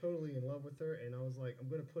was like totally in love with her, and I was like, I'm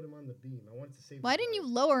gonna put him on the beam. I wanted to save. Why his didn't you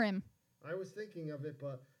life. lower him? I was thinking of it,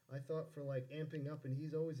 but I thought for like amping up, and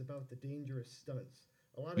he's always about the dangerous stunts.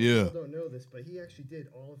 A lot of Yeah. people don't know this, but he actually did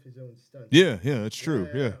all of his own stunts. Yeah, that's true.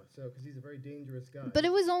 Yeah. So because he's a very dangerous guy. But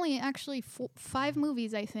it was only actually 5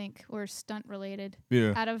 movies, I think, were stunt related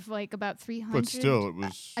Yeah. out of like about 300. But still, it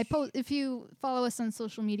was. If you follow us on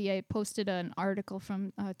social media, I posted an article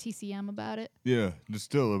from TCM about it. Yeah.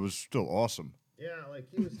 Still, it was still awesome. Yeah, like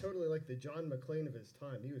he was totally like the John McClane of his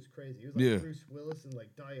time. He was crazy. He was like Yeah. Bruce Willis and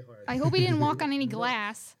like Die Hard. I hope he didn't walk on any Nuts.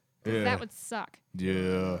 glass. 'Cause Yeah. That would suck.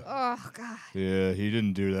 Yeah. Oh God. Yeah, he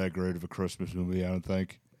didn't do that great of a Christmas movie, I don't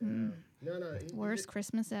think. No. He Worst did-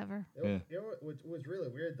 Christmas ever. Yeah. You know what was really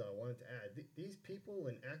weird though? I wanted to add these people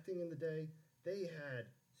and acting in the day, they had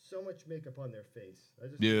so much makeup on their face.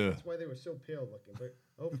 Yeah. That's why they were so pale looking. But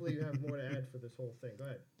hopefully you have more to add for this whole thing. Go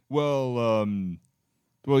ahead.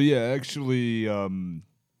 Well, yeah, actually,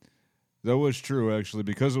 that was true, actually,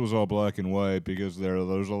 because it was all black and white, because there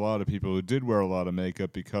was a lot of people who did wear a lot of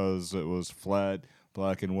makeup because it was flat,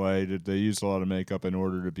 black and white. They used a lot of makeup in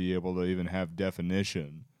order to be able to even have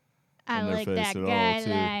definition. I in their like face that at all, guy too.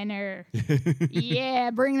 liner.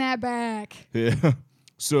 Yeah, bring that back. Yeah.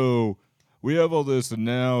 So we have all this, and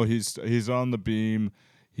now he's on the beam.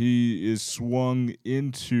 He is swung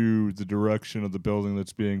into the direction of the building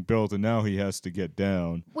that's being built, and now he has to get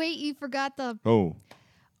down. Wait, you forgot the. Oh.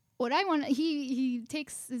 What I want, he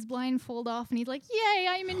takes his blindfold off and he's like, "Yay,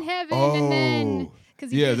 I'm in heaven!" And then,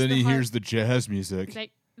 because then he hears the jazz music.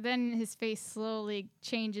 like, then his face slowly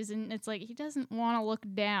changes, and it's like he doesn't want to look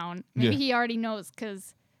down. Maybe he already knows,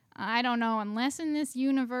 because I don't know. Unless in this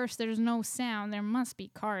universe there's no sound, there must be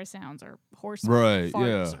car sounds or horse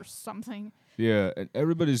farts or something. Yeah, and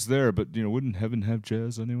everybody's there, but wouldn't heaven have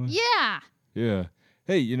jazz anyway? Yeah. Yeah.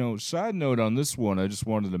 Hey, side note on this one, I just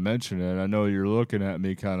wanted to mention it. I know you're looking at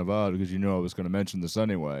me kind of odd because you know I was going to mention this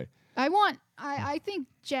anyway. I think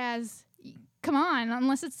jazz. Come on,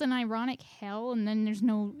 unless it's an ironic hell and then there's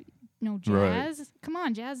no jazz. Right. Come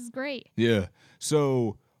on, jazz is great. Yeah.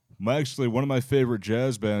 So, actually, one of my favorite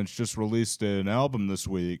jazz bands just released an album this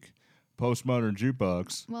week, Postmodern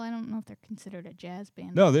Jukebox. Well, I don't know if they're considered a jazz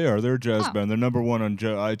band. No, they are. They're a jazz Oh. band. They're number 1 on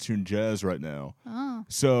iTunes Jazz right now. Oh.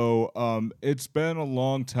 So it's been a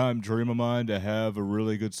long time dream of mine to have a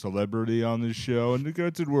really good celebrity on this show. And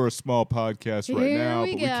granted, we're a small podcast right Here now,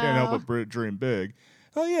 we but we can't help go. but dream big.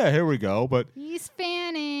 Oh, yeah, here we go. But He's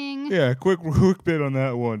fanning. yeah, quick bit on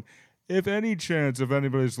that one. If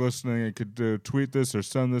anybody's listening and could tweet this or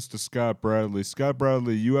send this to Scott Bradley. Scott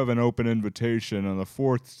Bradley, you have an open invitation, and the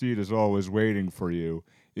 4th seat is always waiting for you,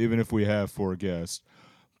 even if we have 4 guests.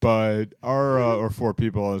 But or 4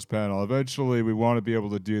 people on this panel. Eventually, we want to be able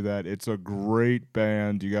to do that. It's a great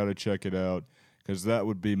band. You got to check it out, because that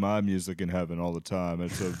would be my music in heaven all the time.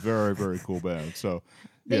 It's a very, very cool band. So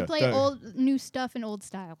They play new stuff and old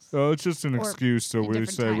styles. So it's just an Or excuse so we different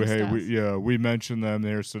say, time hey, stuff. we mentioned them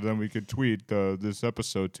there, so then we could tweet this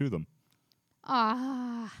episode to them.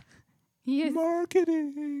 He is.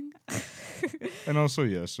 Marketing. And also,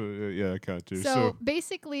 I got to. So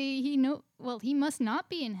basically, he must not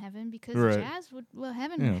be in heaven because Right. jazz heaven Yeah, would what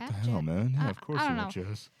have the hell, jazz. man? Yeah, of course I you don't want know.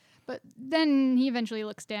 jazz. But then he eventually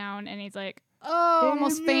looks down and he's like,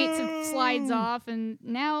 almost faints and no. slides off, and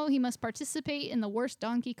now he must participate in the worst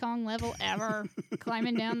Donkey Kong level ever,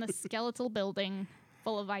 climbing down the skeletal building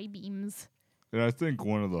full of I-beams. And I think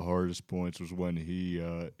one of the hardest points was when he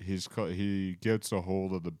gets a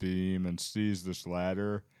hold of the beam and sees this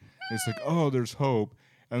ladder. It's like, oh, there's hope.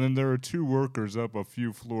 And then there are two workers up a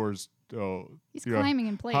few floors He's climbing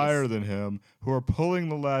in place. higher than him who are pulling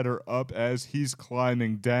the ladder up as he's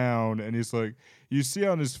climbing down. And he's like, you see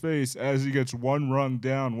on his face as he gets one rung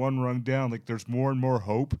down, like there's more and more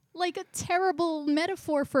hope. Like a terrible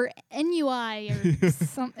metaphor for ennui or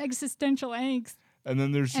some existential angst. And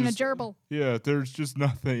then there's And just a gerbil. Yeah, there's just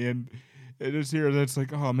nothing. And it is here that's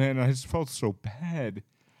like, oh man, I just felt so bad.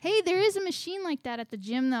 Hey, there is a machine like that at the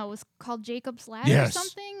gym, though. It was called Jacob's Ladder or Yes.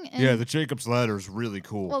 something. And Yeah, the Jacob's Ladder is really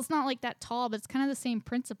cool. well, it's not like that tall, but it's kind of the same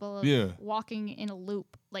principle of Yeah. walking in a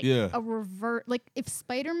loop. Like Yeah. a revert. Like if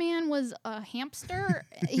Spider-Man was a hamster,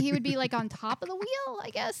 he would be like on top of the wheel, I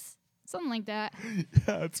guess. Something like that. Yeah,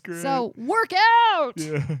 that's great. So work out!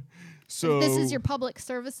 yeah. So If this is your public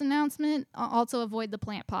service announcement, also avoid the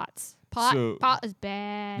plant pots. Pot is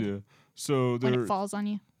bad Yeah. So when there it falls on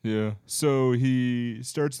you. Yeah. So he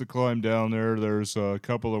starts to climb down there. There's a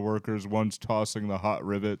couple of workers. One's tossing the hot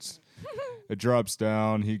rivets. It drops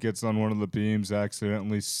down. He gets on one of the beams,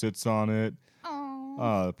 accidentally sits on it. Oh.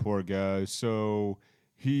 Ah, poor guy. So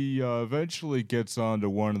he eventually gets onto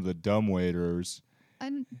one of the dumbwaiters.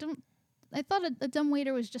 I thought a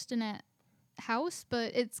dumbwaiter was just in a house,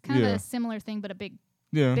 but it's kind of Yeah. a similar thing, but a big.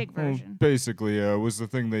 Yeah. Big well, version. basically, it was the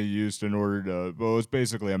thing they used in order to. Well, it was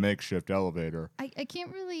basically a makeshift elevator. I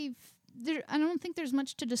can't really. I don't think there's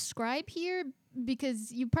much to describe here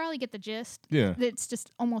because you probably get the gist. Yeah. It's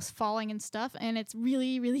just almost falling and stuff, and it's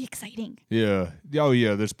really, really exciting. Yeah. Oh,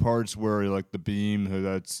 yeah. There's parts where like the beam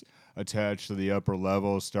that's attached to the upper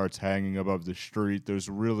level starts hanging above the street. There's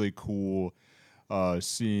really cool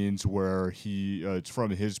scenes where it's from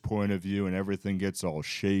his point of view and everything gets all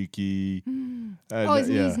shaky. And, His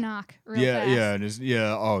yeah. knees knock real Yeah, fast. yeah,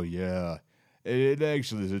 and oh yeah. It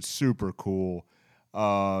actually it's super cool.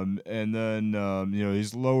 And then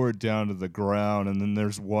he's lowered down to the ground, and then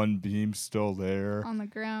there's one beam still there, On the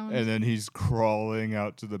ground. and then he's crawling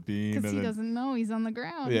out to the beam, Because and he then doesn't know he's on the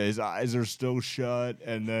ground. yeah, his eyes are still shut,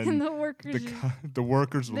 and then And the workers. the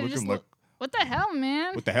workers are they're just looking like, what the hell,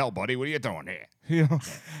 man? "What the hell, buddy? What are you doing here?" You know,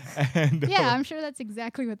 and Yeah, I'm sure that's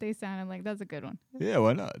exactly what they sounded like. That's a good one. yeah,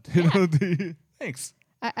 why not? You know, thanks.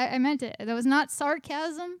 I meant it. That was not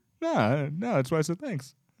sarcasm. No, that's why I said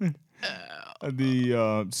thanks.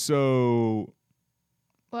 So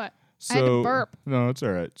What? I had to burp. No, it's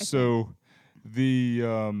all right. So the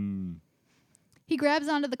He grabs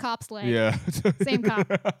onto the cop's leg. yeah. Same cop.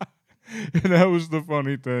 And that was the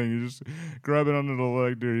funny thing. You just grab it onto the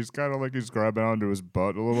leg, dude. He's kind of like he's grabbing onto his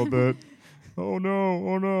butt a little bit. Oh no!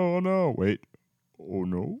 Oh no! Oh no! Wait. Oh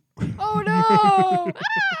no! Oh no!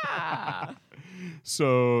 Ah!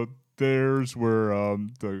 So there's where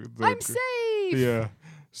the I'm safe. yeah.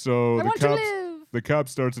 So I the want to cops live. the cop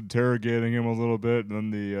starts interrogating him a little bit, and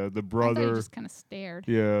then the I thought he brother just kind of stared.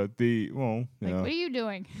 yeah Like, yeah what are you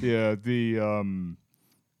doing? yeah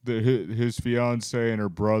his fiance and her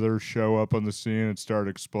brother show up on the scene and start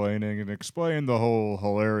explain the whole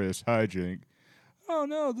hilarious hijink. Oh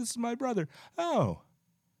no, this is my brother. Oh,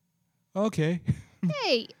 okay.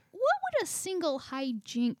 Hey, what would a single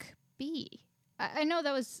hijink be? I know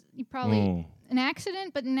that was probably an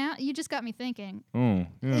accident, but now you just got me thinking. Oh,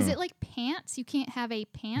 yeah. Is it like pants? You can't have a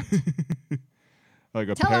pant? like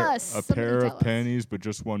a Tell pair us. a Somebody pair tell of us. panties, but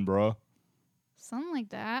just one bra? Something like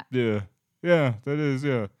that. Yeah, that is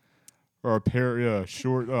or a pair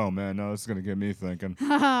short. Oh man, no, this is gonna get me thinking.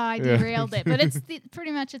 I Yeah. derailed it, but it's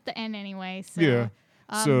pretty much at the end anyway. So, Yeah.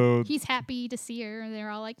 So- he's happy to see her, and they're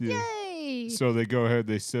all like, Yeah. "Yay!" So they go ahead,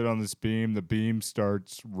 they sit on this beam. The beam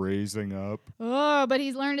starts raising up, Oh, but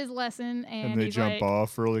he's learned his lesson, and and they he's jump like,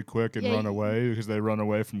 off really quick and Yeah, run away because they run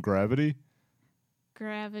away from gravity.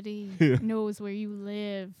 "Gravity Yeah. knows where you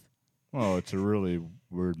live." Oh, it's a really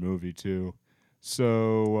weird movie too.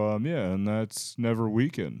 So and that's Never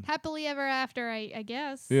Weakened. Happily ever after, I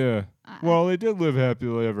guess. Yeah. I- Well, they did live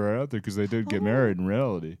happily ever after because they did get Oh. married in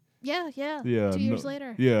reality. Yeah. Yeah. 2 years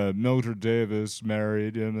later. Yeah, Mildred Davis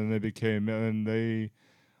married, and then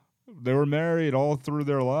they were married all through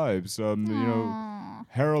their lives. Aw.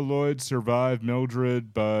 Harold Lloyd survived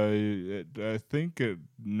Mildred by I think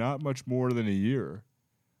not much more than a year.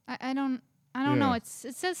 I don't Yeah. know. It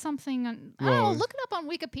says something on. Well, look it up on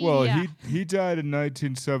Wikipedia. Well, he died in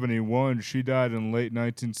 1971. She died in late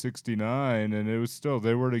 1969, and it was still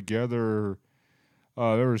they were together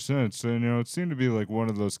ever since. And, it seemed to be like one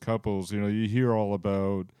of those couples, you hear all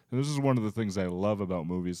about. And this is one of the things I love about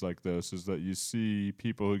movies like this is that you see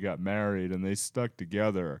people who got married and they stuck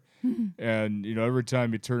together. And, every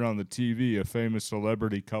time you turn on the TV, a famous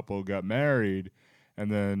celebrity couple got married and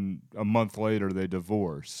then a month later they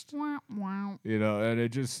divorced. Wow, wow. And it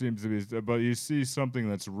just seems to be. But you see something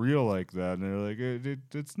that's real like that and they're like,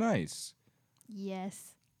 it's nice.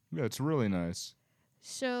 Yes. Yeah, it's really nice.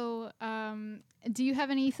 So, do you have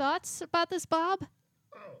any thoughts about this, Bob?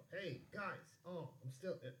 Oh, hey, guys. Oh,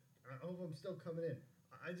 I hope I'm still coming in.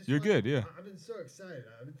 You're good, yeah. I've been so excited.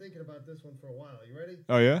 I've been thinking about this one for a while. You ready?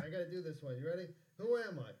 Oh, yeah? I got to do this one. You ready? Who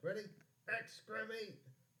am I? Ready? Excremate.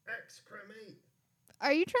 Excremate.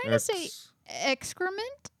 Are you trying to say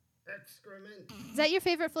excrement? Excrement. Is that your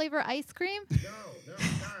favorite flavor ice cream? No,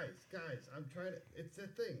 guys. I'm trying to. It's a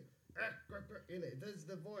thing. There's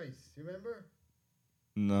the voice. You remember?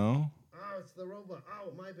 No. Oh, it's the robot.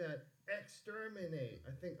 Oh, my bad. Exterminate.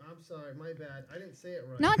 I'm sorry. My bad. I didn't say it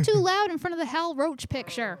right. Not too loud in front of the Hal Roach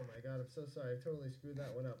picture. Oh, my God. I'm so sorry. I totally screwed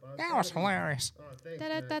that one up. That was hilarious. Oh, thanks,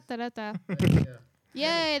 Da-da-da-da-da-da. Max.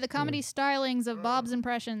 Yay, the comedy stylings of Bob's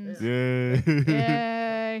impressions. Yay.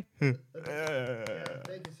 Yay. Yeah,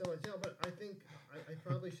 thank you so much. No, but I think I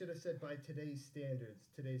probably should have said by today's standards,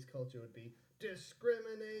 today's culture would be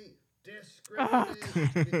discriminate. Because,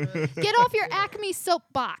 Get off your Acme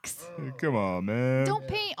soapbox. Come on, man. Don't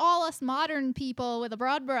paint all us modern people with a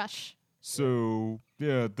broad brush. So,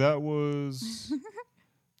 yeah, that was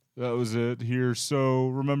it here. So,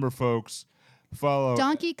 remember, folks, follow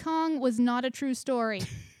Donkey Kong was not a true story.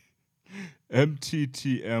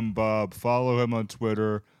 MTTM Bob. Follow him on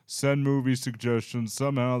Twitter. Send movie suggestions.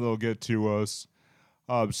 Somehow they'll get to us.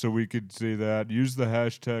 So we could see that. Use the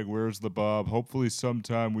hashtag Where's the Bob. Hopefully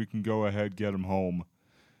sometime we can go ahead, get him home.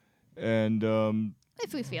 And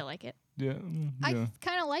If we feel like it. yeah. I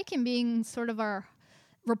kind of like him being sort of our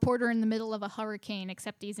reporter in the middle of a hurricane,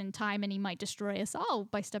 except he's in time and he might destroy us all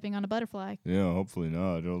by stepping on a butterfly. Yeah, hopefully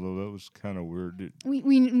not. Although that was kind of weird. We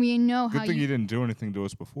know Good how thing he didn't do anything to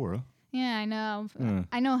us before, huh? Yeah, I know. Yeah.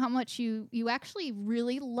 I know how much you actually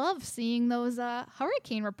really love seeing those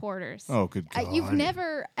hurricane reporters. Oh, good God. You've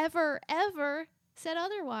never, ever, ever said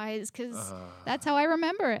otherwise, because that's how I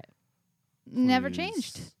remember it. Never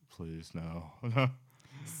changed. Please, no.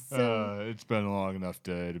 So, It's been a long enough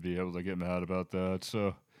day to be able to get mad about that.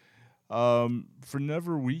 So, for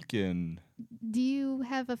Never Weekend. do you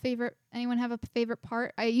have a favorite? Anyone have a favorite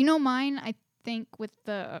part? Mine. I think with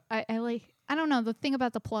the I don't know. The thing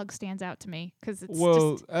about the plug stands out to me because it's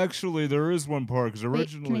just. Actually, there is one part because Wait,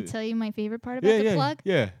 originally. can I tell you my favorite part about the plug?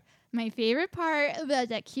 Yeah. My favorite part about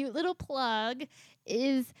that cute little plug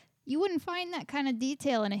is you wouldn't find that kind of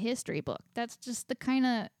detail in a history book. That's just the kind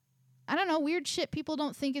of, I don't know, weird shit people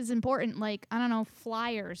don't think is important, like, I don't know,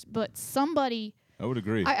 flyers. But somebody, I would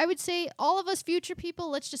agree. I would say all of us future people,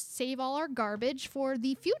 let's just save all our garbage for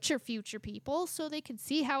the future people so they could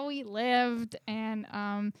see how we lived and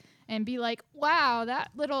be like, wow,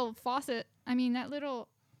 that little faucet, that little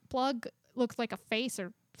plug looks like a face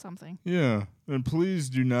or something. Yeah, and please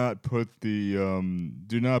do not put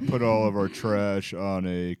all of our trash on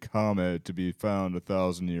a comet to be found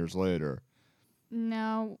 1,000 years later.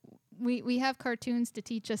 No, we have cartoons to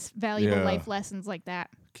teach us valuable life lessons like that.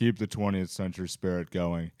 Keep the 20th century spirit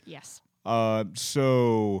going. Yes.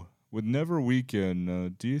 So with Never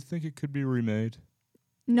Weekend, do you think it could be remade?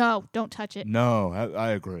 No, don't touch it. No,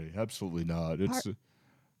 I agree. Absolutely not. It's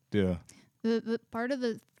yeah. The part of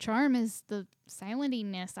the charm is the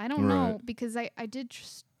silentiness. I don't know, because I did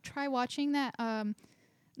try watching that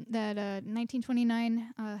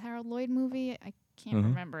 1929 Harold Lloyd movie. I can't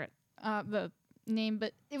remember it the name,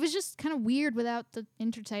 but it was just kind of weird without the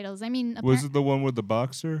intertitles. Was it the one with the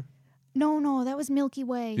boxer? No, that was Milky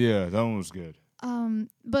Way. Yeah, that one was good.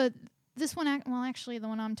 But this one, actually, the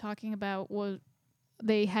one I'm talking about was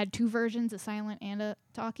they had two versions, a silent and a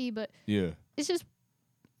talkie. But it's just,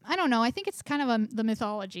 I don't know. I think it's kind of the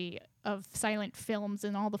mythology of silent films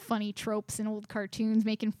and all the funny tropes and old cartoons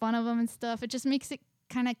making fun of them and stuff. It just makes it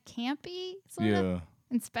kind of campy, sort of,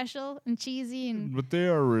 and special and cheesy. But they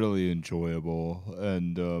are really enjoyable.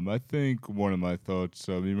 And I think one of my thoughts,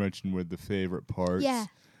 you mentioned with the favorite parts. Yeah.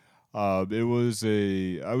 I was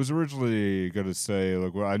originally going to say,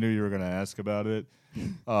 I knew you were going to ask about it,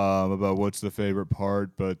 about what's the favorite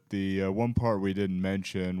part, but the one part we didn't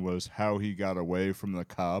mention was how he got away from the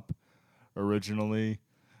cop originally,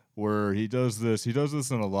 where he does this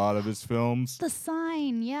in a lot of his films. The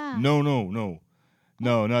Sign, yeah. No,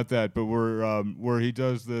 not that, but where he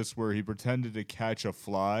does this, where he pretended to catch a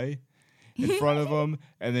fly, in front of him,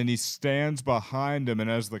 and then he stands behind him, and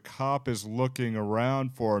as the cop is looking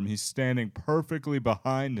around for him, he's standing perfectly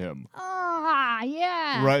behind him. Ah,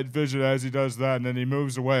 yeah. Right vision as he does that, and then he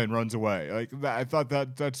moves away and runs away. Like that, I thought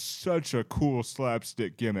that's such a cool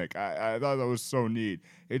slapstick gimmick. I thought that was so neat.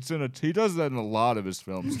 He does that in a lot of his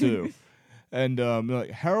films too. And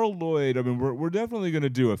like Harold Lloyd, I mean, we're definitely gonna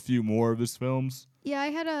do a few more of his films. Yeah, I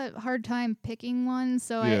had a hard time picking one,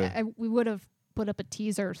 so Yeah. we would have put up a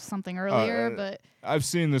teaser or something earlier, but I've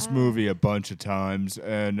seen this movie a bunch of times,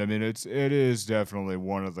 and I mean, it is definitely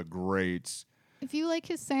one of the greats. if you like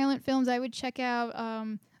his silent films, I would check out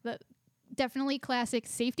the definitely classic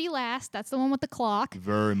Safety Last. That's the one with the clock.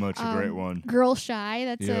 Very much a great one. Girl Shy.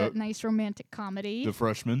 That's Yep. a nice romantic comedy. The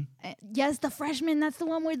Freshman. Yes, The Freshman. That's the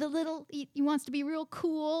one where he wants to be real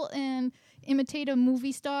cool and imitate a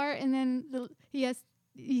movie star, and then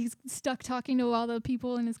he's stuck talking to all the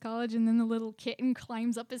people in his college, and then the little kitten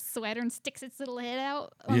climbs up his sweater and sticks its little head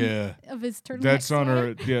out of his turtleneck That's on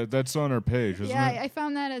sweater. that's on her page, isn't Yeah, it? I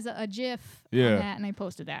found that as a GIF Yeah. on that, and I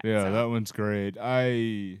posted that. Yeah, so that one's great.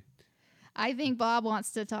 I think Bob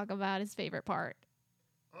wants to talk about his favorite part.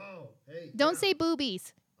 Oh, hey. Don't yeah. say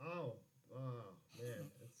boobies. Oh, man,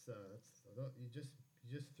 you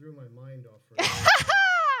just threw my mind off for a minute.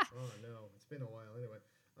 Oh no, it's been a while anyway.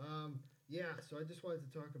 Yeah, so I just wanted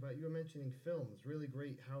to talk about, you were mentioning films, really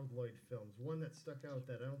great Harold Lloyd films. One that stuck out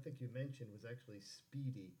that I don't think you mentioned was actually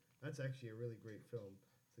Speedy. That's actually a really great film.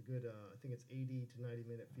 It's a good, I think it's 80 to 90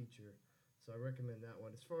 minute feature. So I recommend that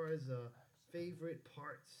one. As far as favorite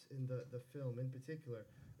parts in the film in particular,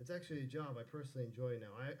 it's actually a job I personally enjoy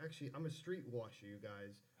now. I'm a street washer, you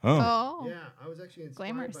guys. Oh. Yeah, I was actually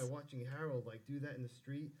inspired Glamorous. by watching Harold do that in the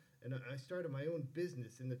street, and I started my own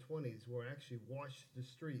business in the 20s where I actually wash the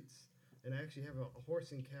streets, and I actually have a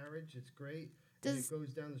horse and carriage. It's great. And it goes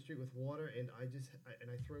down the street with water, and I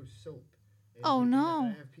throw soap. And Oh, no.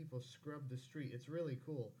 I have people scrub the street. It's really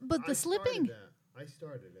cool. But the slipping. I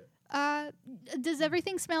started it. Does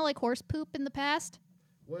everything smell like horse poop in the past?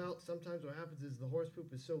 Well, sometimes what happens is the horse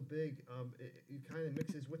poop is so big, it kind of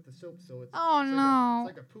mixes with the soap, so it's Oh, no.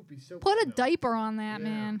 It's like a poopy soap. Put a smell. diaper on that, Yeah,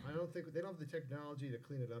 man. I don't think they don't have the technology to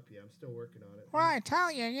clean it up yet. I'm still working on it. Well, I tell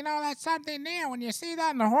you, that's something new. When you see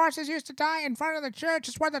that and the horses used to die in front of the church,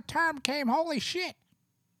 is where the term came, holy shit.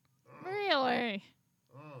 Really?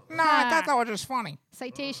 Oh, No, I thought that was just funny.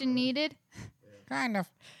 Citation needed. Kind of.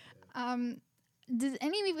 Does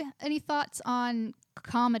any thoughts on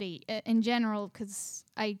comedy in general? Because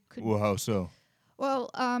I could. Well, how so? Well,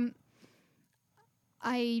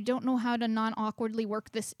 I don't know how to non-awkwardly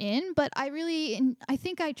work this in, but I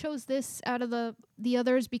think I chose this out of the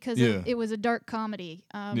others because Yeah. it was a dark comedy.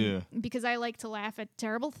 Yeah. Because I like to laugh at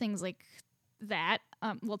terrible things like that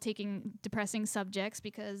while taking depressing subjects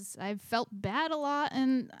because I've felt bad a lot,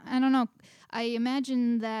 and I don't know. I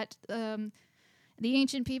imagine that the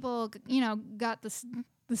ancient people, got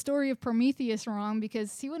the story of Prometheus wrong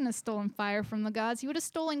because he wouldn't have stolen fire from the gods. He would have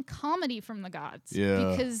stolen comedy from the gods.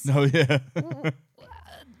 Yeah. Because No, yeah.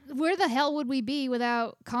 where the hell would we be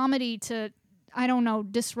without comedy to, I don't know,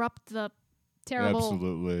 disrupt the terrible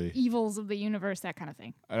Absolutely. evils of the universe, that kind of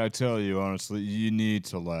thing? And I tell you, honestly, you need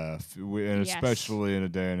to laugh. And Yes. especially in a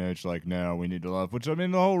day and age like now, we need to laugh. Which, I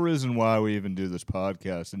mean, the whole reason why we even do this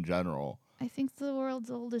podcast in general. I think the world's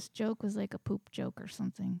oldest joke was like a poop joke or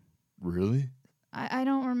something. Really? I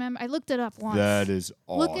don't remember. I looked it up once. That is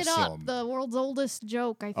awesome. Look it up. The world's oldest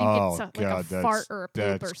joke. I think Oh, it's like God, a fart or a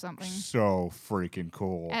poop that's or something. so freaking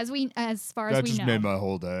cool. As far That as we just know. made my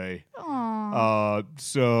whole day. Aw.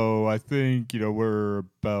 So I think, we're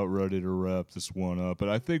about ready to wrap this one up. But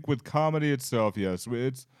I think with comedy itself, yes,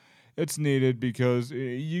 it's needed because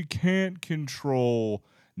you can't control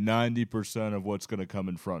 90% of what's going to come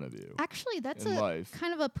in front of you. Actually, that's in life.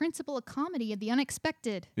 kind of a principle of comedy, the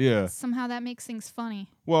unexpected. Yeah. Somehow that makes things funny.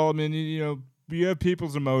 Well, I mean, you have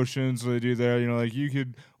people's emotions. They do that. Like you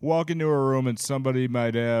could walk into a room and somebody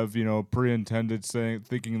might have, pre-intended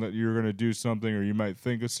thinking that you're going to do something, or you might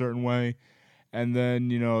think a certain way, and then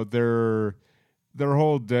their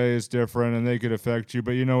whole day is different and they could affect you.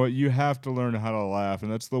 But you know what? You have to learn how to laugh,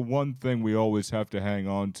 and that's the one thing we always have to hang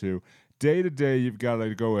on to. Day to day, you've got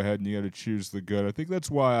to go ahead and you got to choose the good. I think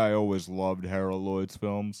that's why I always loved Harold Lloyd's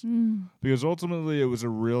films, because ultimately it was a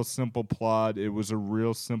real simple plot. It was a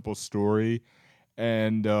real simple story,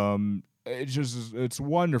 and it's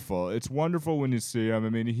wonderful. It's wonderful when you see him. I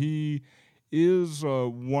mean, he is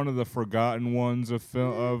one of the forgotten ones of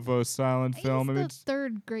silent film. He's I mean, the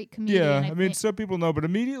third great comedian. yeah. I I mean, think. some people know, but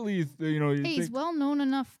immediately, you Hey, he's think, well known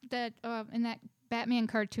enough that in that Batman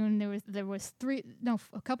cartoon there was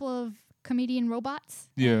a couple of comedian robots.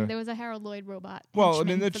 Yeah. And there was a Harold Lloyd robot. Well, I henchman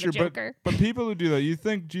mean that's for the true, Joker. but people who do that,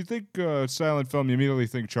 do you think silent film? You immediately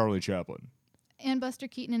think Charlie Chaplin. And Buster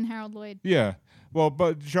Keaton and Harold Lloyd. Yeah. Well,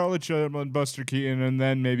 but Charlie Chaplin, Buster Keaton, and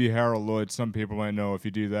then maybe Harold Lloyd. Some people might know if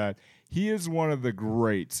you do that. He is one of the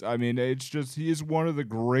greats. I mean, it's just he is one of the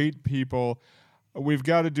great people. We've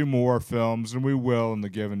got to do more films, and we will in the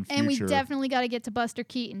given future. And we definitely got to get to Buster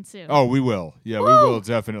Keaton soon. Oh, we will. Yeah, we Woo! will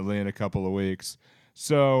definitely in a couple of weeks.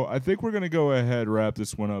 So I think we're going to go ahead wrap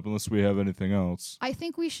this one up unless we have anything else. I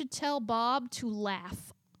think we should tell Bob to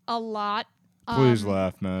laugh a lot. Please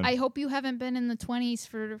laugh, man. I hope you haven't been in the 20s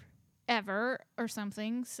forever or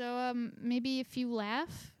something. So maybe if you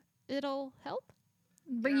laugh, it'll help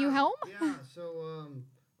bring you home. Yeah. So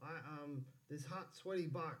this hot sweaty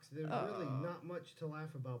box. There's really not much to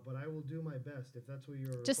laugh about, but I will do my best if that's what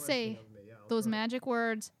you're Just say requesting of me. Yeah, I'll those try. magic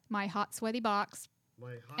words, my hot sweaty box.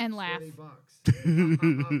 My hot and laugh. sweaty box.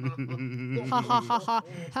 Ha ha ha ha.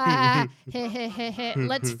 Ha he he he he.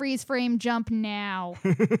 Let's freeze frame jump now.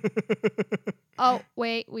 Oh,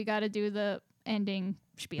 wait, we got to do the ending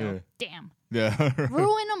spiel. Yeah. Damn. Yeah.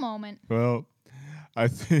 Ruin a moment. Well, I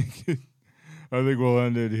think we'll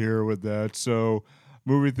end it here with that. So,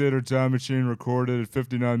 Movie Theater Time Machine recorded at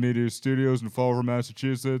 59 Media Studios in Fall River,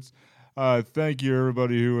 Massachusetts. Thank you,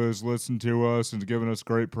 everybody who has listened to us and given us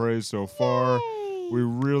great praise so far. We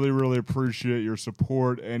really, really appreciate your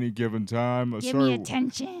support any given time. Give me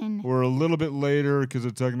attention. We're a little bit later because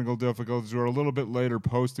of technical difficulties. We're a little bit later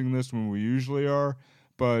posting this when we usually are.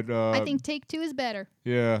 But I think take 2 is better.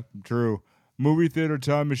 yeah, true. Movie Theater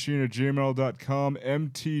Time Machine at gmail.com.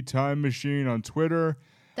 MT Time Machine on Twitter.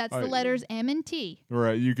 That's the letters M and T. All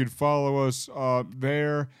right, you can follow us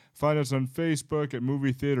there. Find us on Facebook at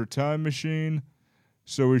Movie Theater Time Machine.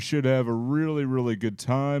 So we should have a really, really good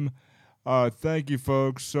time. Thank you,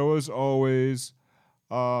 folks. So as always,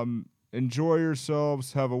 enjoy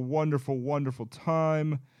yourselves. Have a wonderful, wonderful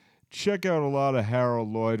time. Check out a lot of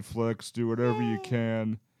Harold Lloyd flicks. Do whatever you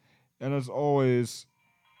can. And as always,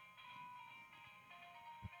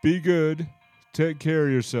 be good. Take care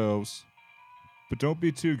of yourselves. But don't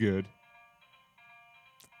be too good.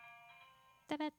 Da-da.